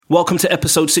Welcome to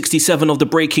episode 67 of the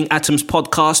Breaking Atoms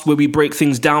podcast, where we break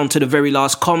things down to the very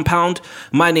last compound.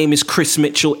 My name is Chris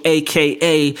Mitchell,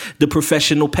 aka the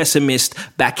professional pessimist,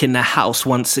 back in the house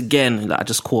once again. I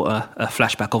just caught a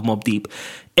flashback of Mobb Deep.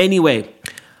 Anyway,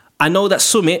 I know that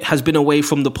Sumit has been away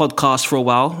from the podcast for a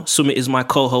while. Sumit is my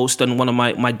co-host and one of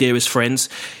my dearest friends.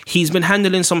 He's been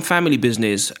handling some family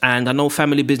business, and I know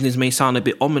family business may sound a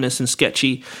bit ominous and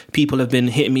sketchy. People have been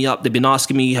hitting me up. They've been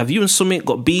asking me, have you and Sumit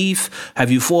got beef? Have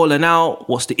you fallen out?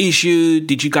 What's the issue?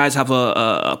 Did you guys have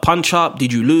a punch-up?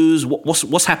 Did you lose?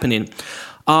 What's happening?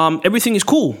 Everything is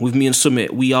cool with me and Sumit.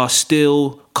 We are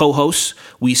still co-hosts.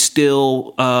 We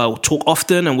still talk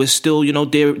often, and we're still,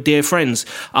 dear friends.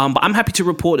 But I'm happy to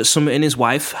report that Sumit and his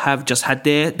wife have just had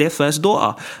their first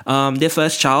daughter, their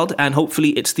first child, and hopefully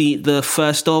it's the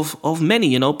first of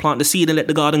many. Plant the seed and let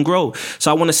the garden grow.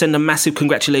 So I want to send a massive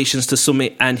congratulations to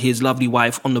Sumit and his lovely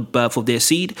wife on the birth of their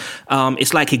seed.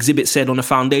 It's like Exhibit said on the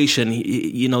foundation.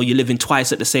 You're living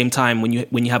twice at the same time when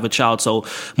you have a child. So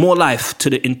more life to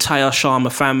the entire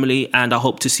Sharma family, and I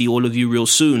hope to see all of you real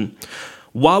soon.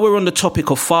 While we're on the topic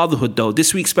of fatherhood, though,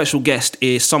 this week's special guest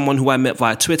is someone who I met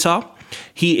via Twitter.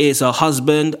 He is a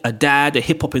husband, a dad, a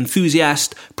hip-hop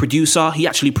enthusiast, producer. He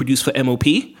actually produced for MOP,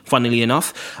 funnily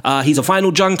enough. He's a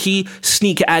vinyl junkie,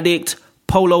 sneaker addict,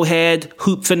 polo head,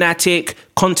 hoop fanatic,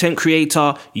 content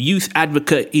creator, youth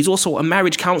advocate. He's also a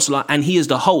marriage counselor, and he is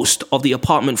the host of the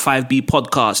Apartment 5B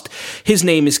podcast. His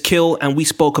name is Kill, and we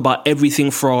spoke about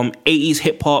everything from 80s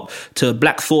hip-hop to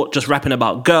Black Thought, just rapping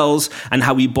about girls, and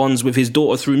how he bonds with his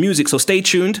daughter through music. So stay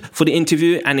tuned for the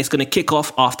interview, and it's going to kick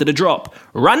off after the drop.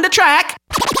 Run the track!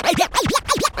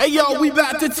 Hey, yo, we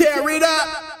about to tear it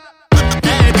up!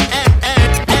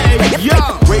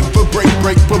 Yo, break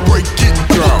it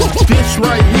down. This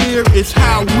right here is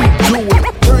how we do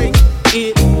it. Break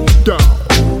it down.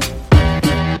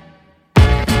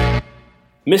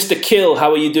 Mr. Kill,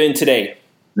 how are you doing today?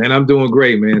 Man, I'm doing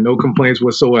great, man. No complaints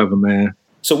whatsoever, man.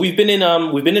 So we've been in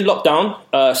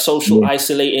lockdown, social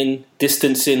isolating,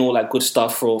 distancing, all that good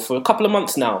stuff for a couple of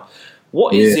months now.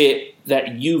 What is it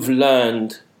that you've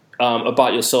learned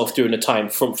about yourself during the time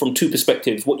from two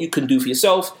perspectives? What you can do for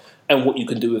yourself and what you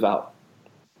can do without?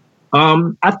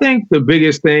 I think the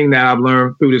biggest thing that I've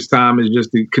learned through this time is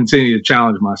just to continue to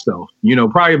challenge myself.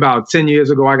 Probably about 10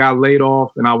 years ago, I got laid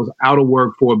off and I was out of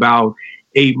work for about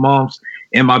 8 months.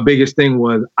 And my biggest thing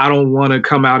was I don't want to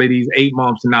come out of these 8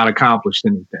 months and not accomplish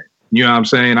anything. You know what I'm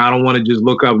saying? I don't want to just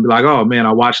look up and be like, oh, man,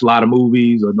 I watched a lot of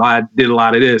movies or I did a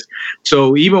lot of this.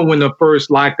 So even when the first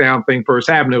lockdown thing first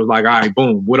happened, it was like, all right,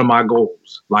 boom, what are my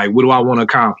goals? Like, what do I want to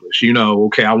accomplish?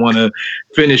 Okay, I want to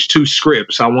finish 2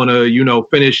 scripts. I want to,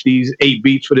 finish these 8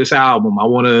 beats for this album. I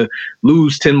want to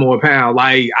lose 10 more pounds.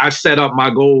 Like, I set up my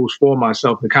goals for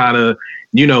myself to kind of,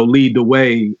 lead the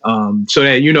way so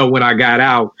that, when I got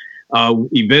out,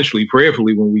 eventually,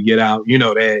 prayerfully, when we get out,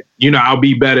 that, I'll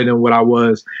be better than what I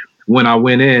was when I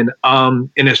went in. And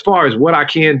as far as what I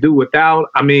can do without,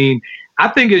 I think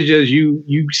it's just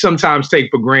you sometimes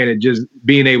take for granted just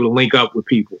being able to link up with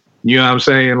people. You know what I'm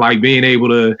saying? Like being able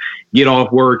to get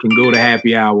off work and go to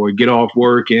happy hour, get off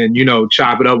work and,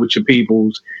 chop it up with your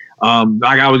peoples.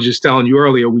 Like I was just telling you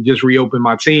earlier, we just reopened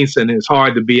my teen center. It's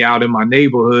hard to be out in my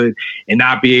neighborhood and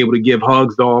not be able to give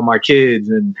hugs to all my kids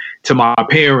and to my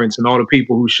parents and all the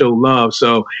people who show love.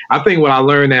 So I think what I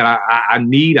learned that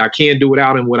I can't do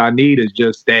without, and what I need is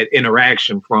just that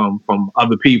interaction from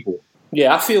other people.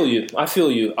 Yeah, I feel you.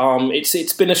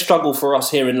 It's been a struggle for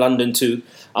us here in London too.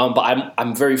 But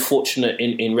I'm very fortunate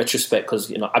in retrospect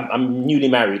because I'm newly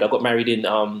married. I got married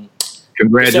in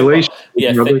Congratulations.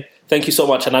 December. Yeah. Thank you so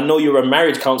much. And I know you're a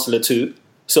marriage counselor too.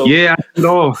 So yeah,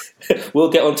 no. We'll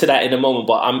get onto that in a moment.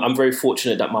 But I'm very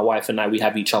fortunate that my wife and I, we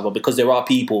have each other, because there are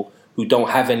people who don't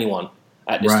have anyone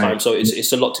at this time. So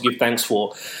it's a lot to give thanks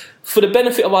for. For the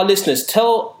benefit of our listeners,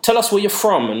 tell us where you're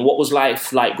from and what was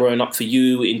life like growing up for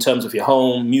you in terms of your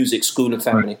home, music, school, and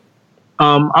family.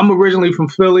 I'm originally from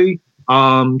Philly.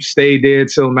 Stayed there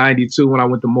till 92 when I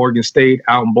went to Morgan State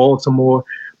out in Baltimore.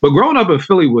 But growing up in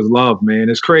Philly was love, man.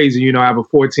 It's crazy. I have a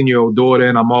 14-year-old daughter,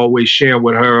 and I'm always sharing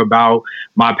with her about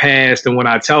my past. And when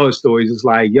I tell her stories, it's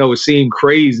like, yo, it seemed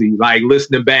crazy, like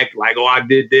listening back, like, oh, I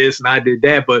did this and I did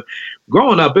that. But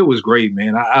growing up, it was great,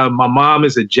 man. My mom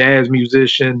is a jazz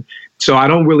musician, so I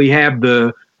don't really have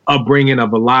the upbringing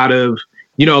of a lot of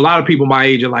people my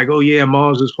age are like, oh, yeah,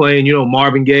 mom's was playing,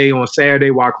 Marvin Gaye on Saturday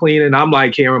while cleaning. I'm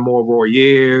like hearing more Roy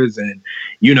Ayers and,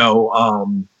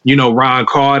 Ron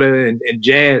Carter and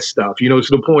jazz stuff, to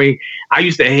the point I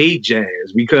used to hate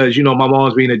jazz because, my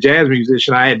mom's being a jazz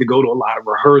musician. I had to go to a lot of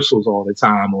rehearsals all the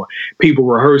time, or people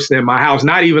rehearsing in my house,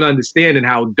 not even understanding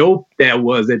how dope that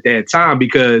was at that time,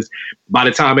 because by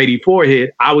the time 84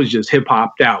 hit, I was just hip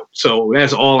hopped out. So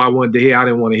that's all I wanted to hear. I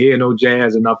didn't want to hear no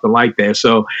jazz or nothing like that.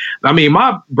 So,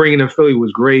 my bringing in Philly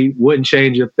was great. Wouldn't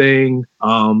change a thing.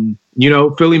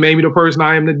 Philly made me the person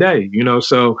I am today,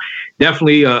 so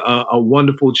definitely a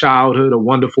wonderful childhood, a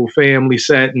wonderful family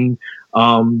setting.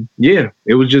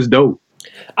 It was just dope.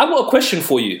 I've got a question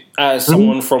for you as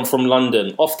someone from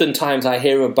London. Oftentimes I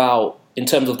hear about, in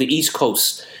terms of the East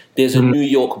Coast, there's a New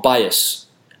York bias.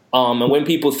 And when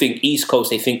people think East Coast,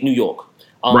 they think New York.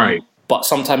 Right. But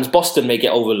sometimes Boston may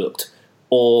get overlooked.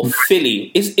 Or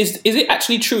Philly. Is it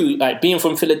actually true, like being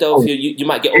from Philadelphia, you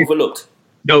might get overlooked?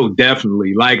 No,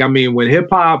 definitely. When hip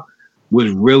hop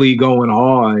was really going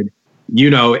hard,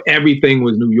 everything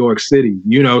was New York City,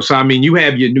 so you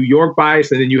have your New York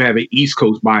bias and then you have an East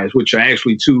Coast bias, which are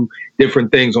actually two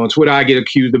different things. On Twitter, I get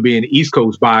accused of being East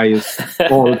Coast bias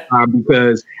all the time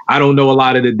because I don't know a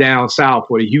lot of the down south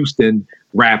or the Houston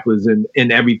rappers and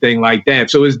everything like that.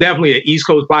 So it's definitely an East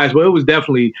Coast bias, but it was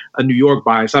definitely a New York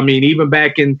bias. Even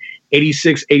back in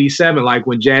 86, 87, like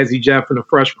when Jazzy Jeff and the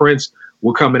Fresh Prince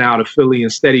were coming out of Philly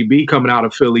and Steady B coming out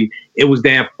of Philly, it was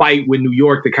that fight with New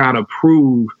York to kind of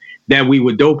prove that we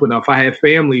were dope enough. I had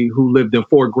family who lived in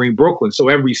Fort Greene, Brooklyn. So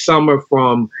every summer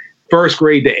from first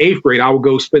grade to eighth grade, I would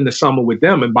go spend the summer with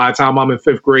them. And by the time I'm in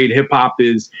fifth grade, hip hop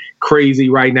is crazy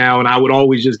right now. And I would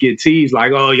always just get teased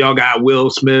like, oh, y'all got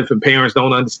Will Smith and parents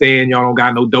don't understand. Y'all don't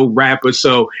got no dope rappers.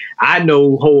 So I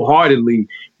know wholeheartedly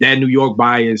that New York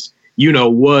bias,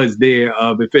 was there.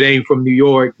 If it ain't from New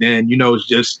York, then,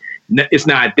 it's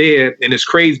not there. And it's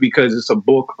crazy because it's a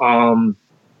book. What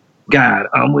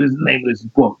is the name of this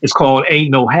book? It's called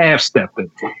Ain't No Half Stepping.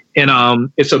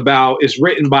 And it's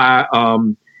written by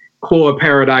Claude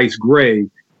Paradise Gray.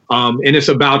 And it's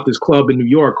about this club in New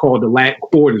York called the Latin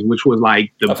Quarters, which was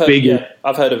like the biggest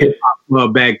I've heard of hip hop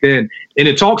club back then. And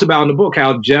it talks about in the book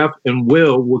how Jeff and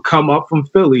Will would come up from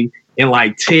Philly and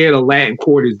like tear the Latin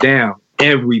Quarters down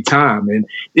every time. And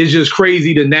it's just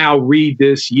crazy to now read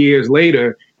this years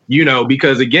later,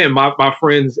 because again, my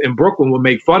friends in Brooklyn would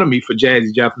make fun of me for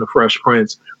Jazzy Jeff and the Fresh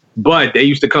Prince, but they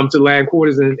used to come to the Latin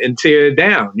Quarters and tear it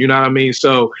down. You know what I mean?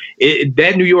 So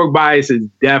that New York bias is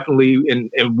definitely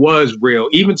and was real,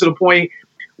 even to the point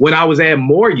when I was at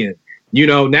Morgan.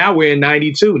 Now we're in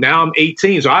 92. Now I'm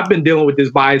 18. So I've been dealing with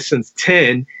this bias since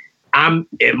 10. I'm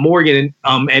at Morgan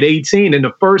at 18. And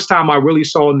the first time I really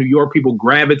saw New York people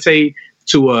gravitate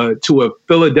to a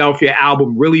Philadelphia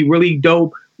album really, really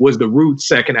dope was the Roots'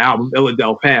 second album,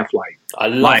 Philadelphia Half-Life. I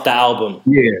love that album.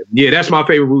 Yeah, that's my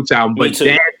favorite Roots album. But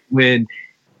that's when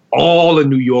all of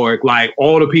New York, like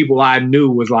all the people I knew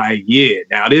was like, yeah,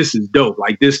 now this is dope.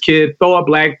 Like this kid Thought,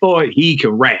 Black Thought, he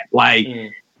can rap. Like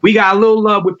we got a little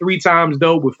love with 3 Times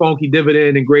Dope with Funky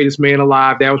Dividend and Greatest Man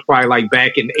Alive. That was probably like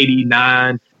back in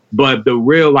 89. But the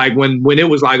real, like when it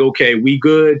was like, okay, we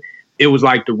good, it was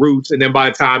like the Roots. And then by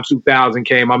the time 2000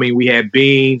 came, we had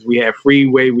Beans, we had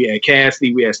Freeway, we had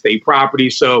Cassidy, we had State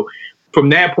Property. So from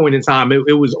that point in time,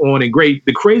 it was on and great.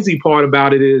 The crazy part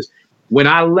about it is when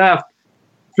I left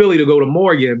Philly to go to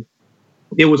Morgan,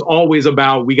 it was always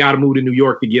about, we got to move to New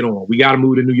York to get on. We got to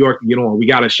move to New York to get on. We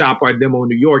got to shop our demo in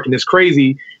New York. And it's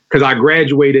crazy because I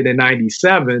graduated in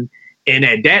 97. And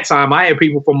at that time, I had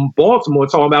people from Baltimore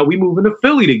talking about we moving to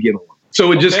Philly to get on.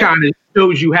 So it just kind of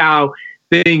shows you how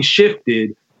things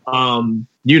shifted,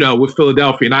 with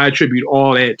Philadelphia. And I attribute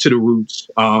all that to the Roots.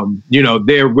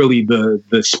 They're really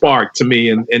the spark to me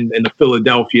in the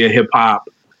Philadelphia hip hop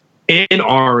and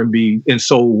R&B and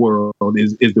soul world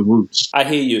is the Roots. I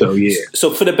hear you. So, yeah.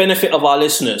 So for the benefit of our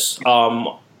listeners,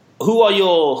 who are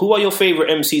your favorite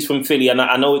MCs from Philly? And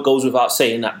I know it goes without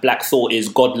saying that Black Thought is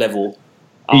God level.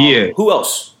 Who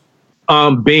else?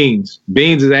 Beans.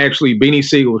 Beans is actually, Beanie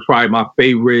Siegel was probably my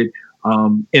favorite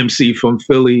MC from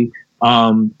Philly.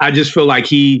 I just feel like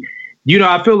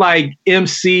I feel like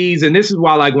MCs, and this is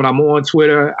why, like when I'm on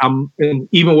Twitter, and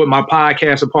even with my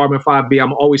podcast, Apartment 5B,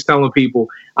 I'm always telling people,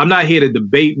 I'm not here to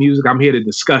debate music. I'm here to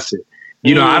discuss it.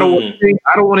 I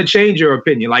don't want to change your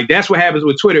opinion. Like that's what happens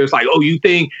with Twitter. It's like, oh, you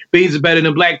think Beans is better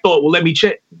than Black Thought? Well, let me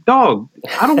check. Dog,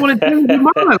 I don't want to change your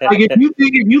mind. Like if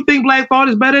you think Black Thought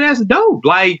is better, that's dope.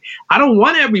 Like I don't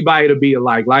want everybody to be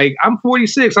alike. Like I'm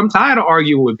 46. I'm tired of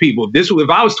arguing with people. If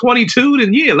I was 22,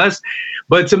 then yeah, let's.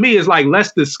 But to me, it's like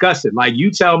let's discuss it. Like you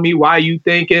tell me why you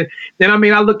think it. Then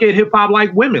I look at hip hop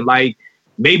like women. Like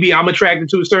maybe I'm attracted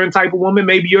to a certain type of woman.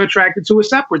 Maybe you're attracted to a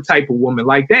separate type of woman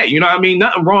like that. You know what I mean?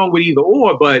 Nothing wrong with either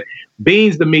or, but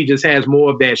Beans to me just has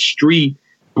more of that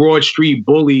Broad Street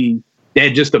bully that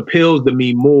just appeals to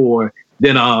me more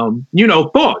than,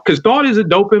 Thought. Because Thought is a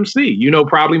dope MC.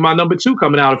 Probably my number 2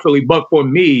 coming out of Philly. But for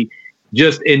me,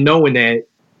 just in knowing that,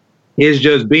 it's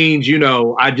just Beans,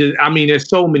 there's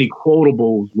so many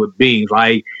quotables with Beans.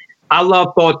 Like, I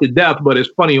love Thought to death, but it's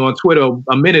funny, on Twitter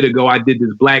a minute ago, I did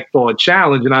this Black Thought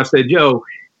challenge, and I said, yo,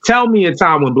 tell me a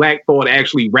time when Black Thought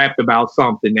actually rapped about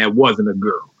something that wasn't a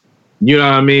girl. You know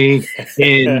what I mean?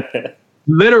 And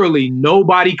literally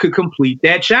nobody could complete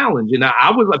that challenge. And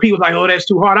people was like, oh, that's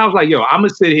too hard. I was like, yo, I'm going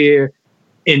to sit here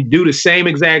and do the same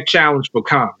exact challenge for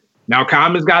Common. Now,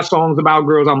 Common's got songs about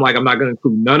girls. I'm like, I'm not going to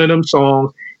include none of them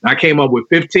songs. And I came up with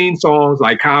 15 songs.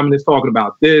 Like, Common is talking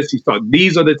about this.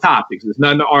 These are the topics. There's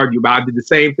nothing to argue about. I did the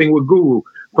same thing with Guru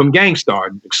from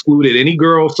Gangstar. Excluded any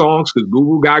girl songs because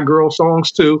Guru got girl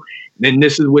songs too. And then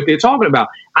this is what they're talking about.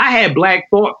 I had Black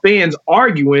Thought fans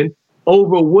arguing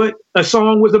over what a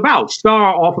song was about.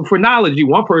 Star off of Phrenology.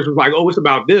 One person was like, oh, it's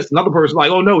about this. Another person was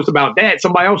like, oh, no, it's about that.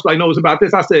 Somebody else was like, no, it's about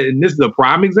this. I said, and this is a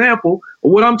prime example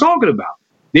of what I'm talking about.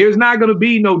 There's not going to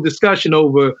be no discussion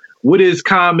over what is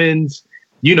Common's,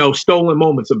 stolen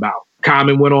moments about.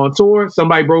 Common went on tour.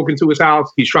 Somebody broke into his house.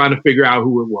 He's trying to figure out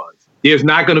who it was. There's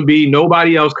not going to be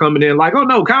nobody else coming in like, oh,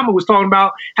 no, Common was talking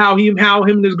about how him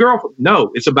and his girlfriend.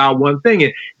 No, it's about one thing.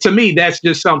 And to me, that's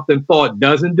just something Thought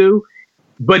doesn't do.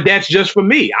 But that's just for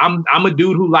me. I'm a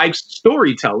dude who likes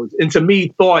storytellers. And to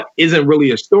me, Thought isn't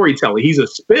really a storyteller. He's a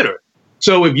spitter.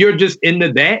 So if you're just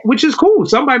into that, which is cool,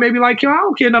 somebody may be like, yo, I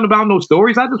don't care nothing about no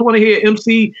stories. I just want to hear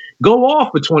MC go off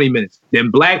for 20 minutes.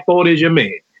 Then Black Thought is your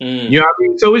man. You know what I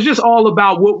mean? So it's just all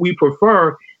about what we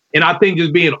prefer. And I think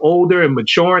just being older and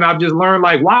maturing, I've just learned,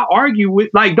 like, why argue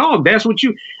with, like, dog, that's what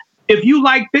if you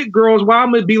like thick girls, why I'm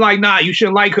going to be like, nah, you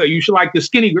shouldn't like her. You should like the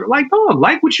skinny girl. Like, dog,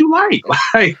 like what you like.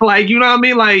 Like, you know what I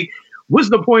mean? Like, what's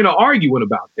the point of arguing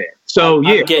about that? So,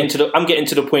 yeah. I'm getting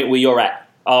to the point where you're at.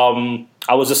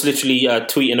 I was just literally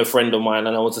tweeting a friend of mine,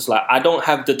 and I was just like, I don't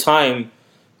have the time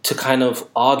to kind of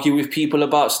argue with people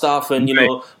about stuff. And,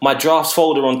 my drafts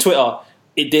folder on Twitter,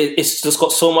 it's just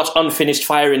got so much unfinished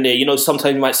fire in there.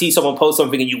 Sometimes you might see someone post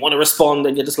something and you want to respond,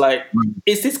 and you're just like,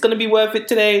 is this going to be worth it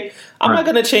today? Am I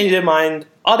going to change their mind?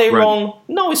 Are they wrong?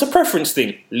 No, it's a preference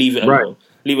thing. Leave it alone.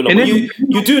 Leave it alone. But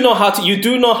you do know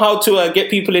how to get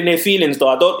people in their feelings,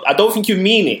 though. I don't think you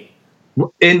mean it.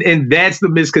 And that's the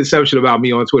misconception about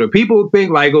me on Twitter. People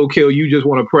think like, oh, Kill, you just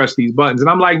want to press these buttons. And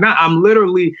I'm like, nah, I'm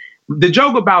literally, the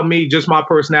joke about me, just my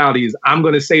personality is I'm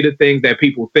going to say the things that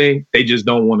people think they just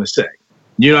don't want to say.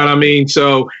 You know what I mean?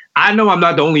 So I know I'm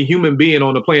not the only human being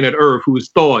on the planet Earth who's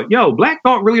thought, yo, Black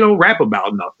Thought really don't rap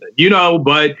about nothing,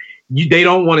 but they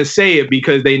don't want to say it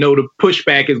because they know the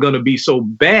pushback is going to be so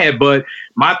bad. But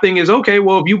my thing is, okay,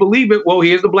 well, if you believe it, well,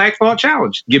 here's the Black Thought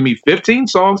Challenge. Give me 15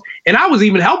 songs. And I was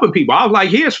even helping people. I was like,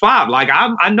 here's 5. Like,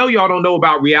 I know y'all don't know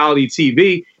about reality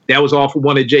TV. That was off of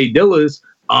one of Jay Dilla's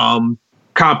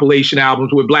compilation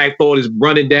albums where Black Thought is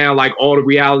running down like all the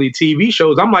reality TV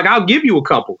shows. I'm like, I'll give you a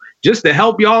couple just to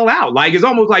help y'all out. Like, it's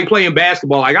almost like playing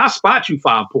basketball. Like, I'll spot you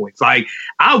 5 points. Like,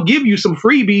 I'll give you some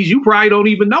freebies you probably don't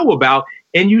even know about,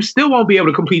 and you still won't be able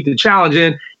to complete the challenge.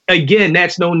 And again,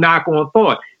 that's no knock on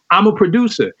Thought. I'm a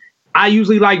producer. I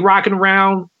usually like rocking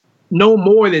around no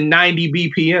more than 90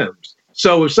 BPMs.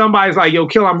 So if somebody's like, yo,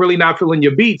 Kill, I'm really not feeling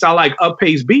your beats, I like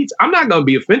up-paced beats, I'm not going to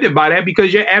be offended by that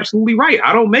because you're absolutely right.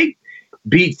 I don't make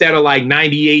beats that are like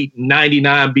 98,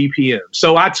 99 BPM.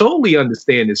 So I totally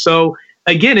understand it. So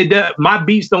again, my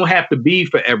beats don't have to be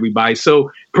for everybody.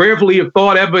 So prayerfully, if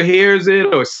Thought ever hears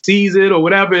it or sees it or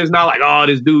whatever, it's not like, oh,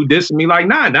 this dude dissing me. Like,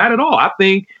 nah, not at all. I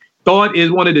think Thought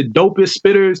is one of the dopest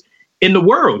spitters in the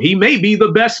world. He may be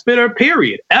the best spitter,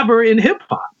 period, ever in hip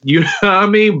hop. You know what I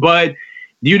mean? But,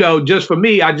 just for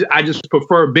me, I just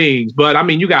prefer Beans. But I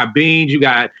mean, you got Beans, you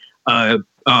got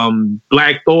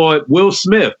Black Thought, Will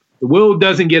Smith. Will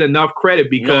doesn't get enough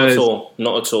credit because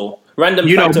not at all. Random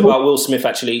fact about Will Smith,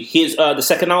 actually. His the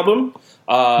second album,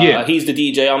 He's the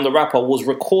DJ, I'm the Rapper, was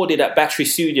recorded at Battery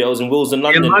Studios in Willesden,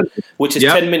 London, which is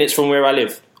 10 minutes from where I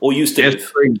live, or used to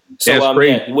live. Crazy. So,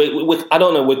 I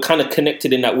don't know, we're kind of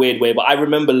connected in that weird way, but I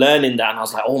remember learning that, and I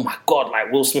was like, oh my God,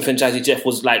 like Will Smith and Jazzy Jeff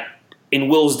was like in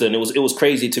Willesden. It was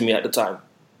crazy to me at the time.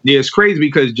 Yeah, it's crazy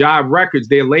because Jive Records,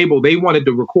 their label, they wanted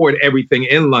to record everything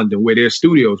in London where their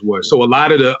studios were. So a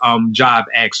lot of the Jive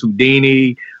acts,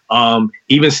 Houdini,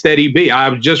 even Steady B. I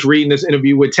was just reading this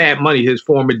interview with Tap Money, his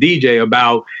former DJ,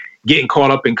 about getting caught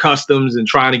up in customs and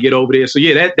trying to get over there. So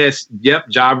yeah, that's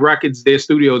Jive Records, their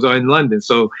studios are in London.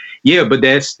 So yeah, but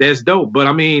that's dope. But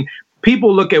I mean,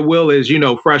 people look at Will as,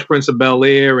 Fresh Prince of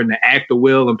Bel-Air and the actor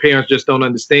Will, and parents just don't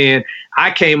understand.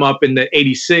 I came up in the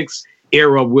 86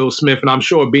 era of Will Smith, and I'm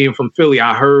sure being from Philly,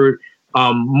 I heard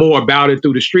more about it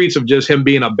through the streets of just him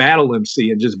being a battle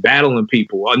MC and just battling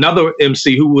people. Another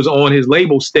MC who was on his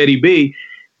label, Steady B,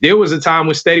 there was a time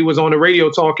when Steady was on the radio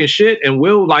talking shit, and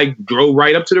Will drove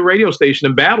right up to the radio station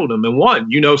and battled him and won,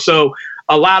 So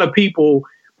a lot of people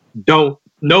don't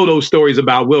know those stories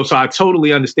about Will. So I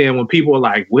totally understand when people are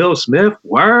like, Will Smith,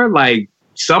 word?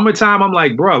 Summertime, I'm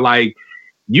like, bro,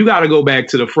 you got to go back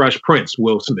to the Fresh Prince,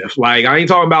 Will Smith. I ain't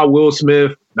talking about Will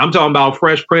Smith. I'm talking about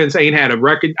Fresh Prince. Ain't had a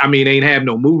record. Ain't have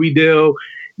no movie deal.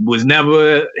 Was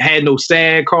never had no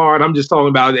SAG card. I'm just talking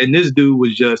about, and this dude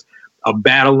was just a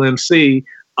battle MC.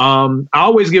 I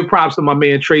always give props to my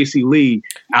man Tracy Lee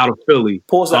out of Philly.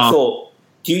 Pause that thought.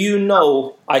 Do you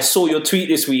know, I saw your tweet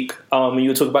this week when you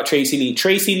were talking about Tracy Lee.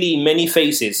 Tracy Lee, Many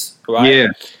Faces, right? Yeah.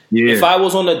 If I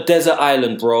was on a desert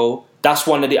island, bro, that's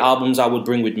one of the albums I would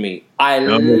bring with me. I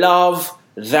love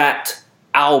that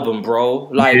album,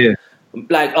 bro.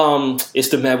 It's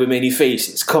the man with many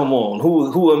faces. Come on,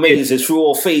 who amazes through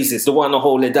all phases, the one to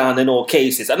hold it down in all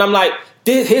cases. And I'm like,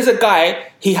 here's a guy,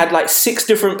 he had 6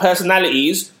 different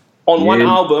personalities on one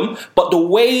album, but the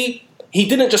way he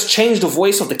didn't just change the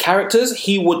voice of the characters,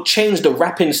 he would change the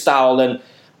rapping style. And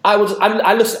I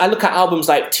look at albums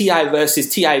like T.I. versus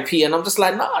T.I.P. and I'm just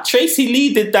like, nah, Tracy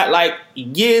Lee did that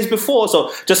years before.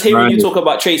 So just hearing you talk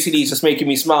about Tracy Lee is just making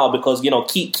me smile because,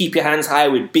 Keep Your Hands High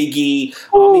with Biggie.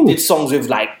 He did songs with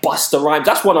Busta Rhymes.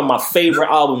 That's one of my favorite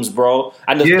albums, bro.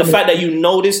 And the fact that you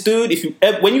know this dude,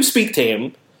 when you speak to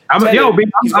him, I'm gonna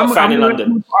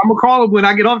call him when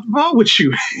I get off the phone with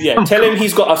you. Yeah, tell him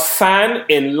he's got a fan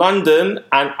in London,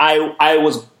 and I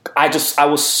was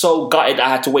so gutted I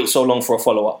had to wait so long for a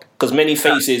follow up because Many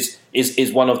Faces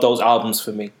is one of those albums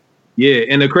for me. Yeah,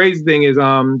 and the crazy thing is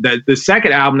that the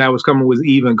second album that was coming was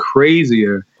even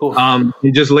crazier.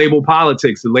 It just Label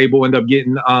Politics. The label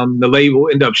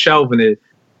ended up shelving it.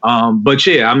 But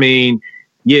yeah,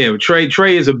 yeah,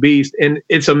 Trey is a beast, and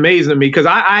it's amazing to me because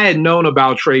I had known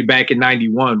about Trey back in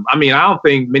 91. I don't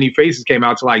think Many Faces came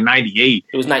out till 98.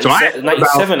 It was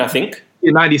 97, I think.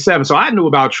 In 97. So I knew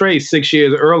about Trey 6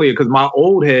 years earlier because my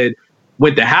old head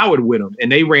went to Howard with him,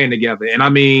 and they ran together. And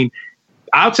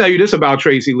I'll tell you this about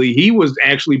Tracy Lee. He was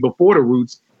actually before the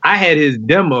Roots. I had his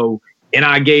demo, and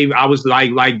I was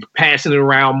passing it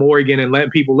around Morgan and letting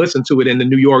people listen to it, and the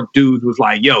New York dudes was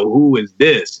like, yo, who is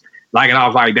this? And I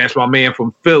was like, that's my man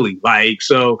from Philly.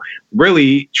 So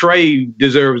really, Trey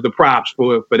deserves the props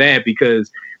for that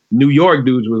because New York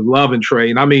dudes was loving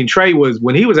Trey. And Trey was,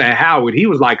 when he was at Howard, he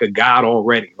was like a god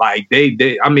already.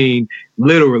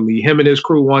 Literally, him and his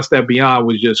crew, One Step Beyond,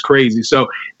 was just crazy. So,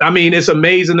 it's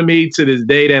amazing to me to this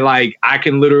day that I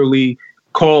can literally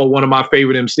call one of my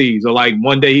favorite MCs. Or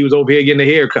one day he was over here getting a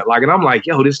haircut. And I'm like,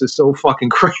 yo, this is so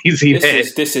fucking crazy.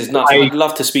 This is nuts. I'd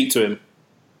love to speak to him.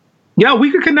 Yeah,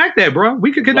 we could connect that, bro.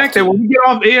 We could connect that. When we get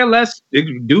off air, let's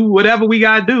do whatever we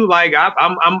gotta do.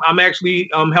 I'm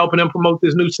actually helping him promote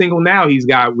this new single now he's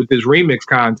got with this remix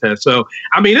contest. So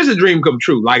this is a dream come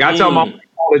true. I tell my wife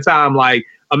all the time,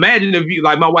 imagine if you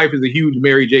my wife is a huge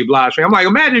Mary J. Blige fan. I'm like,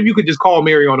 imagine if you could just call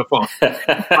Mary on the phone,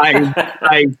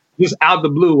 just out the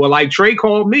blue. Or Trey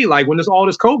called me when all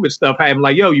this COVID stuff happened.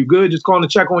 Yo, you good? Just calling to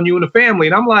check on you and the family.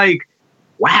 And I'm like,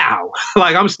 wow.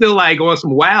 I'm still on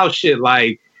some wild shit.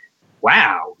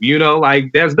 Wow,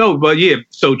 that's dope. But yeah,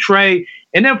 so Trey,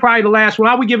 and then probably the last one,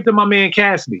 I would give it to my man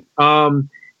Cassidy.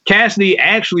 Cassidy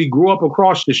actually grew up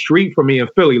across the street from me in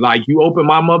Philly. You open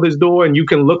my mother's door and you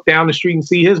can look down the street and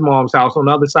see his mom's house on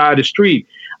the other side of the street.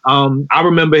 I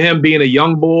remember him being a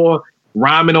young boy,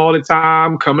 rhyming all the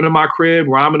time, coming to my crib,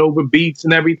 rhyming over beats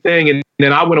and everything. And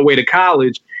then I went away to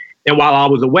college. And while I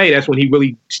was away, that's when he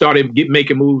really started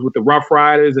making moves with the Rough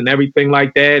Riders and everything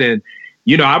like that. And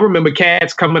I remember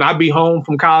cats coming. I'd be home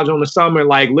from college on the summer,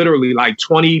 literally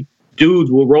 20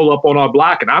 dudes will roll up on our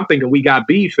block, and I'm thinking we got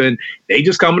beef, and they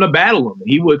just coming to battle him.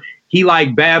 He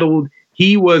battled.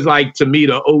 He was to me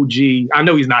the OG. I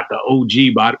know he's not the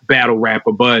OG battle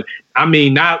rapper, but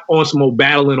not on some old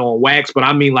battling on wax, but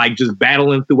just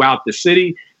battling throughout the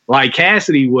city.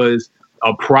 Cassidy was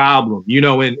a problem,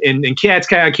 and cats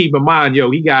kind of keep in mind,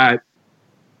 he got,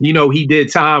 he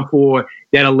did time for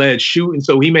that alleged shooting.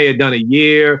 So he may have done a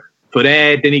year for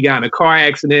that. Then he got in a car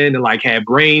accident and had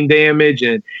brain damage.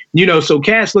 And, so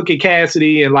cats look at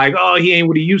Cassidy and oh, he ain't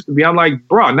what he used to be. I'm like,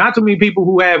 bro, not too many people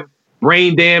who have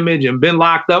brain damage and been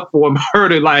locked up for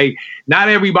murder. Not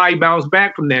everybody bounced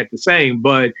back from that the same.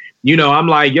 But, I'm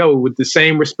like, yo, with the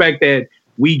same respect that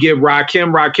we give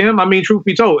Rakim. I mean, truth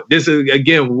be told, this is,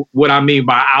 again, what I mean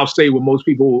by I'll say what most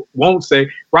people won't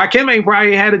say. Rakim ain't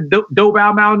probably had a dope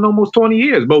album out in almost 20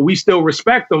 years, but we still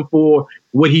respect him for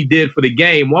what he did for the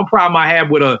game. One problem I have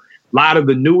with a lot of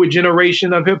the newer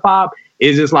generation of hip hop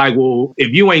is it's like, well, if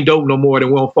you ain't dope no more,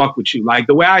 then we don't fuck with you. Like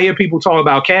the way I hear people talk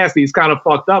about Cassidy is kind of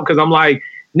fucked up because I'm like,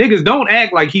 niggas don't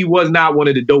act like he was not one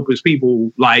of the dopest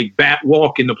people, like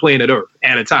walking the planet Earth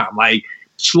at a time, like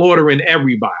slaughtering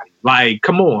everybody. Like,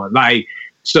 come on. Like,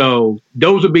 so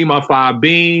those would be my 5: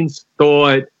 Beans,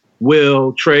 Thought,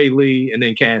 Will, Trey Lee, and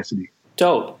then Cassidy.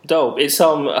 Dope. It's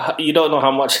you don't know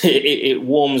how much it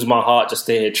warms my heart just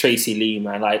to hear Tracy Lee,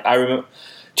 man. Like I remember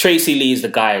Tracy Lee's the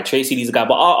guy.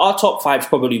 But our top 5 is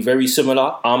probably very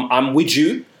similar. I'm with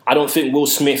you. I don't think Will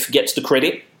Smith gets the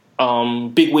credit.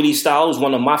 Big Willie Style is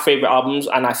one of my favorite albums,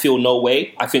 and I Feel No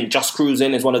Way. I think Just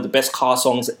Cruising is one of the best car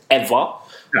songs ever.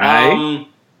 Right.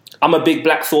 I'm a big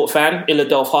Black Thought fan.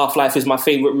 Illadelph Half-Life is my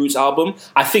favorite Roots album.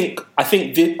 I think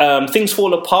Things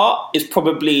Fall Apart is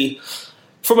probably,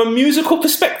 from a musical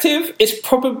perspective, it's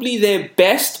probably their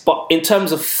best. But in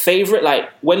terms of favorite, like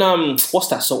when what's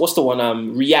that song? What's the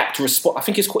one? React, Respond. I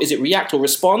think it's called. Is it React or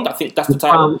Respond? I think that's the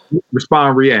title.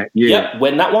 Respond, React. Yeah.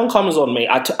 When that one comes on, mate,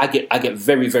 I get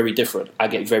very, very different. I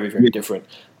get very, very different.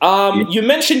 You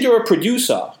mentioned you're a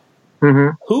producer.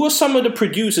 Mm-hmm. Who are some of the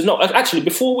producers? No, actually,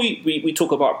 before we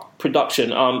talk about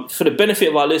production, for the benefit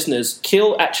of our listeners,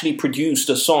 Kill actually produced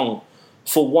a song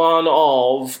for one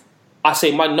of, I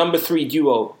say, my number 3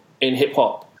 duo in hip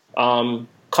hop,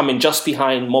 coming just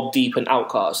behind Mobb Deep and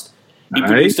Outkast.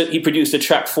 He produced a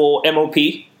track for MOP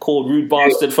called Rude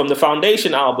Bastard from the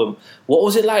Foundation album. What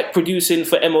was it like producing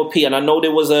for MOP? And I know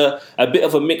there was a bit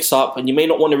of a mix-up, and you may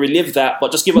not want to relive that,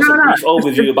 but just give us a brief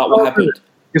overview about what happened.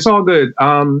 It's all good.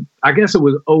 I guess it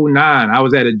was 2009. I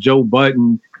was at a Joe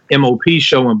Budden MOP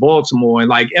show in Baltimore. And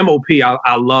like MOP,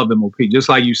 I love MOP. Just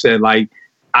like you said, like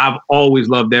I've always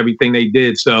loved everything they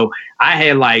did. So I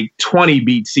had like 20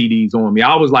 Beat CDs on me.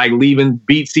 I was like leaving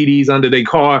Beat CDs under their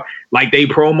car, like they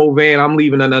promo van. I'm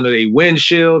leaving them under their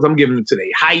windshields. I'm giving them to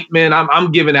their hype men.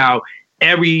 I'm giving out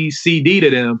every CD to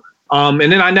them. And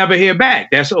then I never hear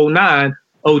back. That's 2009.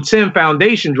 2010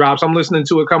 Foundation drops. I'm listening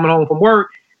to it coming home from work.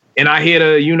 And I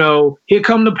hear Here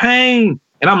Come the Pain.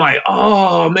 And I'm like,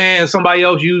 oh, man, somebody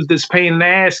else used this Pain in the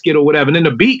Ass skit or whatever. And then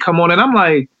the beat come on, and I'm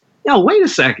like, yo, wait a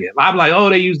second. I'm like, oh,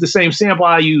 they used the same sample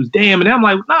I used. Damn. And I'm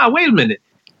like, nah, wait a minute.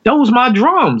 Those my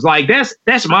drums. Like,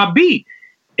 that's my beat.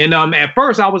 And at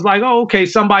first I was like, oh, okay,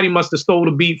 somebody must have stole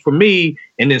the beat from me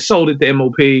and then sold it to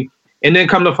MOP. And then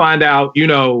come to find out,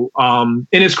 and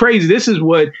it's crazy. This is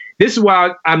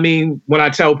why I mean, when I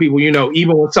tell people,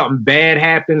 even when something bad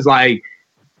happens, like,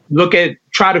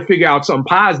 try to figure out something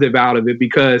positive out of it,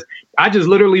 because I just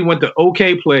literally went to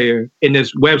OK Player in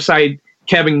this website,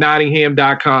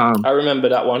 KevinNottingham.com. I remember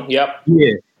that one. Yep.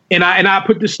 Yeah. And I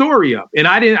put the story up, and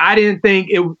I didn't think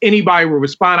anybody would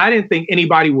respond. I didn't think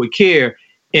anybody would care.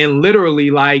 And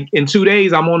literally, like in 2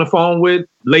 days, I'm on the phone with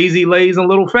Lazy Lays and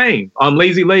Little Fame.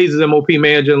 Lazy Lays is MOP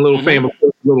manager and Little Fame,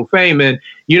 Little Fame. And,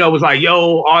 it was like,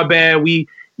 yo, our bad.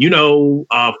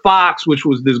 Fox, which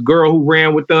was this girl who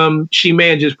ran with them, she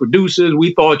manages producers.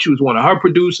 We thought she was one of her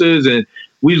producers, and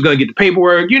we was going to get the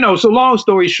paperwork, So long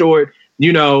story short,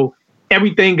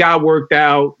 everything got worked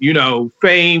out.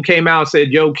 Fame came out and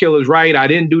said, yo, Killer's right. I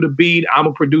didn't do the beat. I'm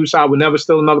a producer. I would never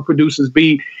steal another producer's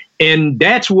beat. And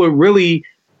that's what really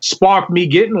sparked me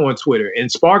getting on Twitter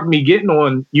and sparked me getting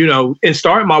on, and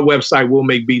starting my website,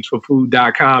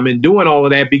 willmakebeatsforfood.com, and doing all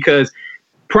of that, because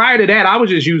prior to that, I was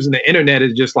just using the internet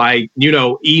as just like,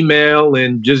 email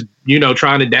and just,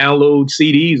 trying to download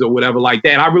CDs or whatever like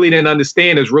that. I really didn't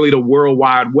understand it's really the World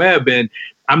Wide Web. And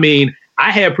I mean,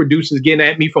 I had producers getting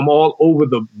at me from all over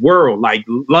the world, like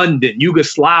London,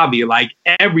 Yugoslavia, like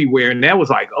everywhere. And that was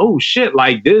like, oh shit,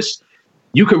 like this,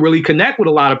 you could really connect with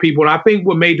a lot of people. And I think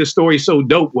what made the story so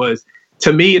dope was,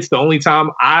 to me, it's the only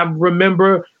time I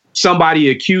remember somebody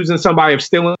accusing somebody of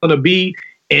stealing a beat,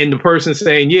 and the person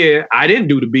saying, yeah, I didn't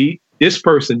do the beat. This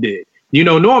person did.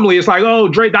 Normally it's like, oh,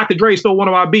 Dr. Dre stole one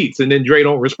of our beats, and then Dre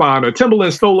don't respond, or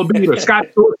Timbaland stole a beat, or Scott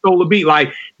stole a beat.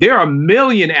 Like, there are a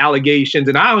million allegations,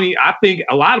 and I think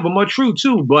a lot of them are true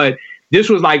too. But this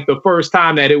was like the first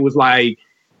time that it was like,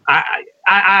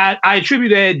 I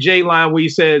attribute that J line where he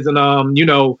says, and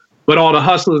but all the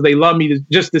hustlers, they love me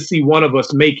just to see one of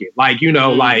us make it. Like,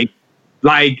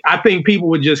 Like, I think people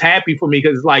were just happy for me,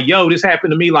 because it's like, yo, this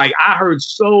happened to me. Like, I heard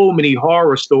so many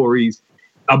horror stories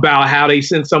about how they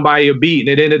sent somebody a beat and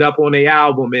it ended up on their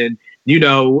album. And,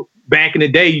 back in the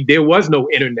day, there was no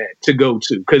internet to go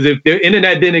to, because if the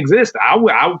internet didn't exist,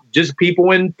 I just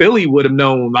people in Philly would have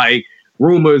known, like,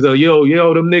 rumors of, yo,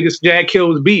 them niggas Jack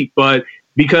kills beat, but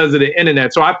because of the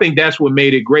internet. So I think that's what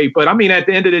made it great. But I mean, at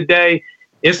the end of the day,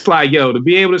 it's like, yo, to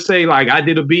be able to say, like, I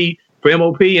did a beat for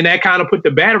MOP, and that kind of put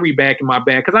the battery back in my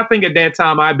back. Because I think at that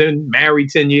time I've been married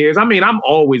 10 years. I mean, I'm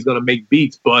always going to make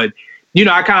beats, but, you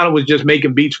know, I kind of was just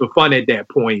making beats for fun at that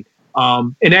point.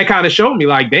 And that kind of showed me,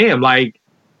 like, damn, like,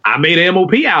 I made an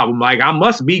MOP album. Like, I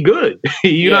must be good.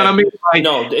 You know what I mean? Like,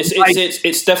 no,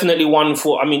 it's definitely one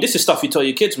for, I mean, this is stuff you tell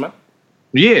your kids, man.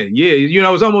 Yeah. You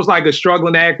know, it's almost like a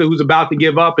struggling actor who's about to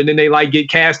give up, and then they like get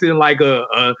casted in like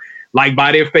like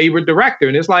by their favorite director.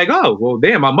 And it's like, oh, well,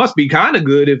 damn, I must be kind of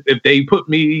good if they put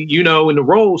me, you know, in the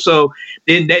role. So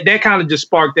then that kind of just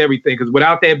sparked everything. Because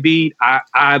without that beat,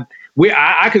 I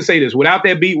can say this, without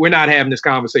that beat, we're not having this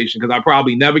conversation, because I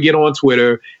probably never get on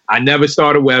Twitter. I never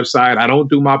start a website. I don't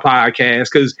do my podcast,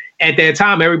 because at that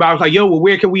time, everybody was like, yo, well,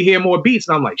 where can we hear more beats?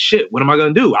 And I'm like, shit, what am I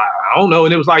going to do? I don't know.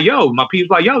 And it was like, yo, my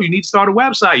people's like, yo, you need to start a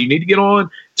website. You need to get on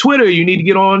Twitter. You need to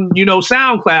get on, you know,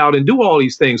 SoundCloud and do all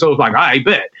these things. So it was like, I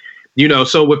bet, you know,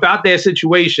 so without that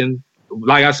situation,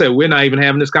 like I said, we're not even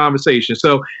having this conversation.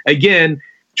 So again,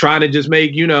 trying to just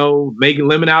make, you know, making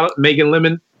lemonade out of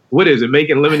lemons,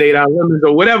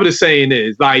 or whatever the saying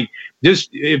is. Like, just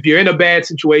if you're in a bad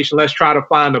situation, let's try to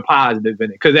find the positive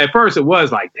in it. Because at first it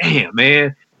was like, damn,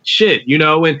 man, shit, you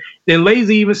know. And then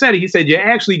Lazy even said it. He said, you're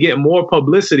actually getting more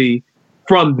publicity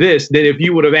from this than if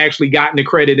you would have actually gotten the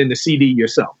credit in the CD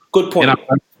yourself. Good point.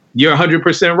 And you're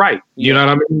 100% right. You know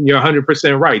what I mean? You're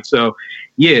 100% right. So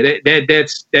yeah,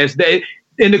 that's that.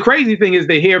 And the crazy thing is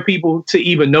to hear people to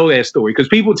even know that story, because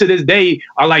people to this day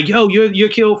are like, yo, you're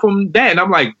killed from that. And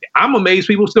I'm like, I'm amazed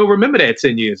people still remember that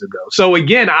 10 years ago. So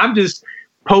again, I'm just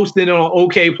posting on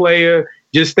OK Player,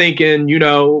 just thinking, you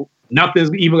know,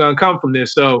 nothing's even going to come from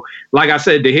this. So like I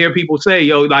said, to hear people say,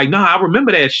 yo, like, no, I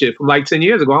remember that shit from like 10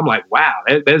 years ago. I'm like, wow,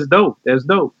 that's dope. That's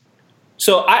dope.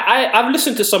 So I've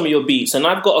listened to some of your beats, and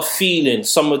I've got a feeling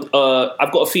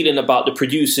about the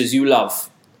producers you love.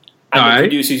 And the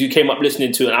producers you came up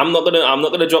listening to, and I'm not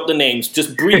gonna drop the names.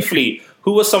 Just briefly,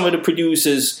 who are some of the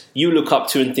producers you look up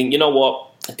to and think, you know what,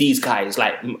 these guys?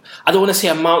 Like, I don't want to say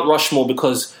a Mount Rushmore,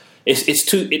 because it's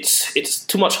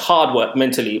too much hard work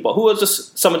mentally. But who are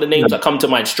just some of the names that come to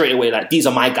mind straight away? Like, these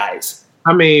are my guys.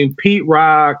 I mean, Pete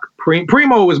Rock,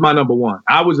 Primo was my number one.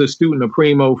 I was a student of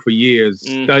Primo for years,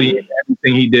 studying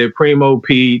everything he did. Primo,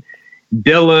 Pete.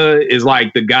 Dilla is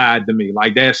like the god to me.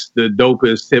 Like, that's the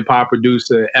dopest hip hop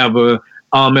producer ever.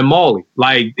 And Marley.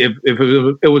 Like, if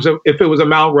it was a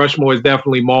Mount Rushmore, it's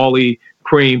definitely Marley,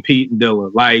 Preem, Pete, and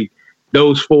Dilla. Like,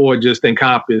 those four just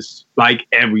encompass like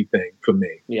everything for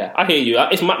me. Yeah, I hear you.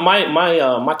 It's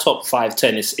my top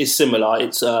 5-10 is similar.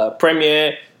 It's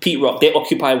Premier, Pete Rock. They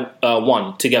occupy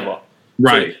one together.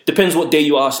 Right. So depends what day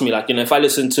you ask me. Like, you know, if I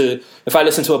listen to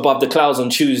Above the Clouds on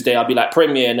Tuesday, I'll be like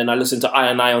Premier, and then I listen to I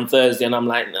and I on Thursday, and I'm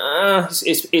like, nah,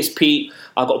 it's Pete.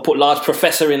 I've got to put Large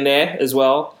Professor in there as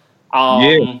well.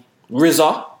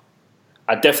 RZA,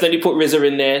 I definitely put RZA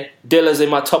in there. Dilla's in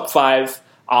my top 5.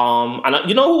 And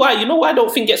you know who I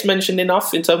don't think gets mentioned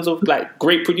enough in terms of like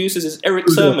great producers is Eric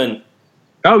Sermon.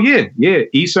 Oh yeah.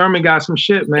 E. Sermon got some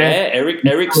shit, man. Yeah,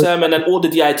 Eric Sermon, and all the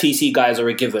DITC guys are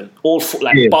a given. All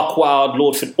Buck Wild,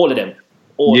 Lord Finn, all of them.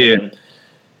 All of them.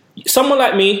 Someone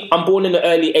like me, I'm born in the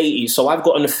early 80s, so I've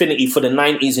got an affinity for the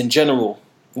 90s in general.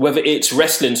 Whether it's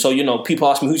wrestling, so, you know, people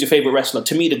ask me, who's your favorite wrestler?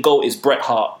 To me, the GOAT is Bret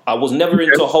Hart. I was never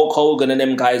into Hulk Hogan and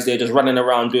them guys there just running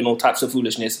around doing all types of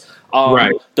foolishness.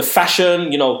 The fashion,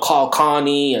 you know, Carl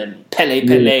Carney and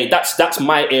Pele, that's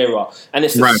my era. And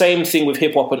it's the same thing with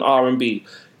hip-hop and R&B.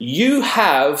 You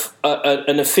have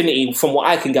an affinity, from what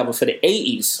I can gather, for the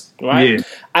 80s, right? Yeah.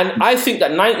 And I think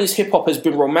that 90s hip-hop has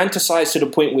been romanticized to the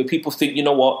point where people think, you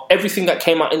know what, everything that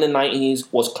came out in the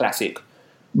 90s was classic.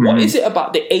 Mm-hmm. What is it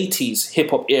about the 80s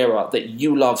hip-hop era that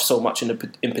you love so much in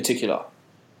particular?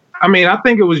 I mean, I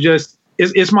think it was just,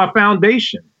 it's my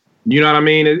foundation. You know what I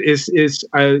mean? It's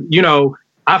you know,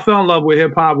 I fell in love with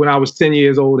hip-hop when I was 10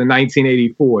 years old in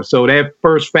 1984. So that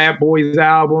first Fat Boys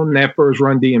album, that first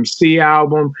Run DMC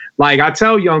album, like, I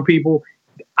tell young people,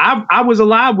 I was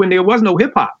alive when there was no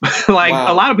hip-hop. Like,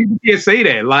 a lot of people can't say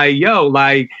that. Like, yo,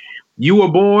 like, you were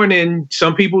born and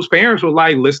some people's parents were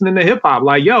like listening to hip hop.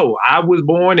 Like, yo, I was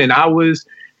born and I was,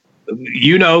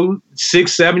 you know,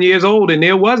 6-7 years old and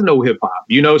there was no hip hop.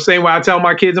 You know, same way I tell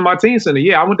my kids in my teen center,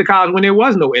 I went to college when there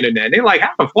was no internet. And they're like, how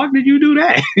the fuck did you do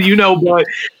that? You know, but,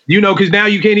 you know, because now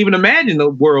you can't even imagine the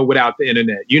world without the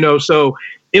internet, you know. So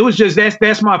it was just,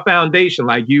 that's my foundation.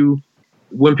 Like,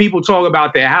 when people talk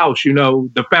about their house, you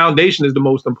know, the foundation is the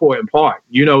most important part.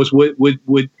 You know, it's what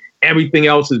everything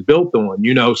else is built on,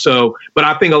 you know. So, but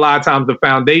I think a lot of times the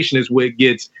foundation is what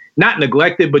gets not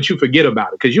neglected, but you forget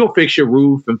about it because you'll fix your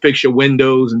roof and fix your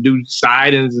windows and do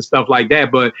sidings and stuff like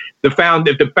that. But if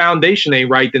the foundation ain't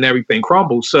right, then everything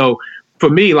crumbles. So for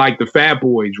me, like the Fat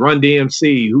Boys, Run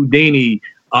DMC, Houdini,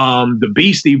 the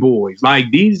Beastie Boys,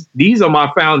 like these are my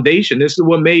foundation. This is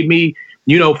what made me,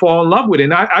 fall in love with it.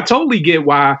 And I totally get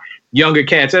why younger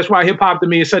cats, that's why hip hop to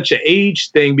me is such an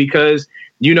age thing, because,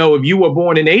 if you were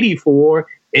born in 84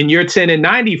 and you're 10 in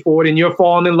 94, then you're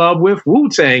falling in love with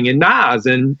Wu-Tang and Nas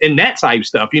and that type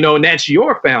stuff, and that's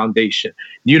your foundation,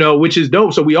 which is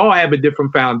dope. So we all have a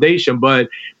different foundation, but,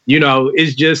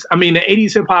 it's just, the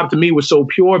 80s hip hop to me was so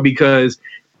pure because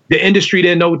the industry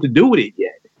didn't know what to do with it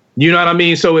yet. You know what I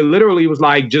mean? So it literally was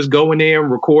like, just go in there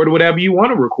and record whatever you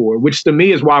want to record, which to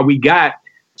me is why we got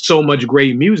so much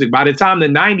great music. By the time the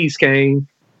 90s came,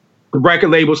 the record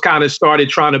labels kind of started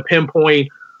trying to pinpoint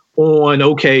on,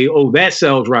 that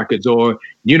sells records. Or,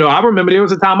 I remember there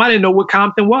was a time I didn't know what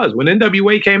Compton was. When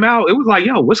NWA came out, it was like,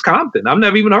 yo, what's Compton? I've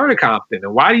never even heard of Compton.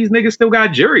 And why these niggas still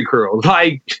got jerry curls?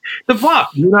 Like, the fuck?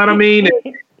 You know what I mean?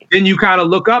 And then you kind of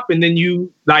look up and then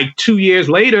you, like 2 years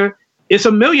later, it's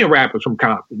a million rappers from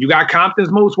Compton. You got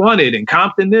Compton's Most Wanted and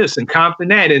Compton this and Compton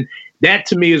that. And that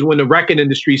to me is when the record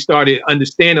industry started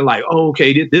understanding like,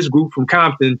 this group from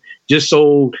Compton just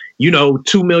sold,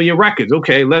 2 million records.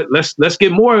 Okay, let's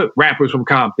get more rappers from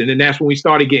Compton. And that's when we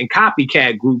started getting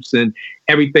copycat groups and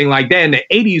everything like that. In the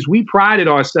 80s, we prided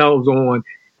ourselves on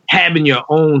having your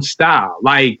own style.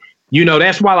 Like,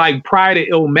 that's why like prior to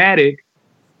Illmatic,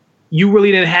 you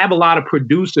really didn't have a lot of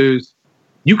producers.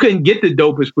 You couldn't get the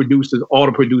dopest producers all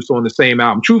to produce on the same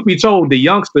album. Truth be told, the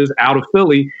Youngsters out of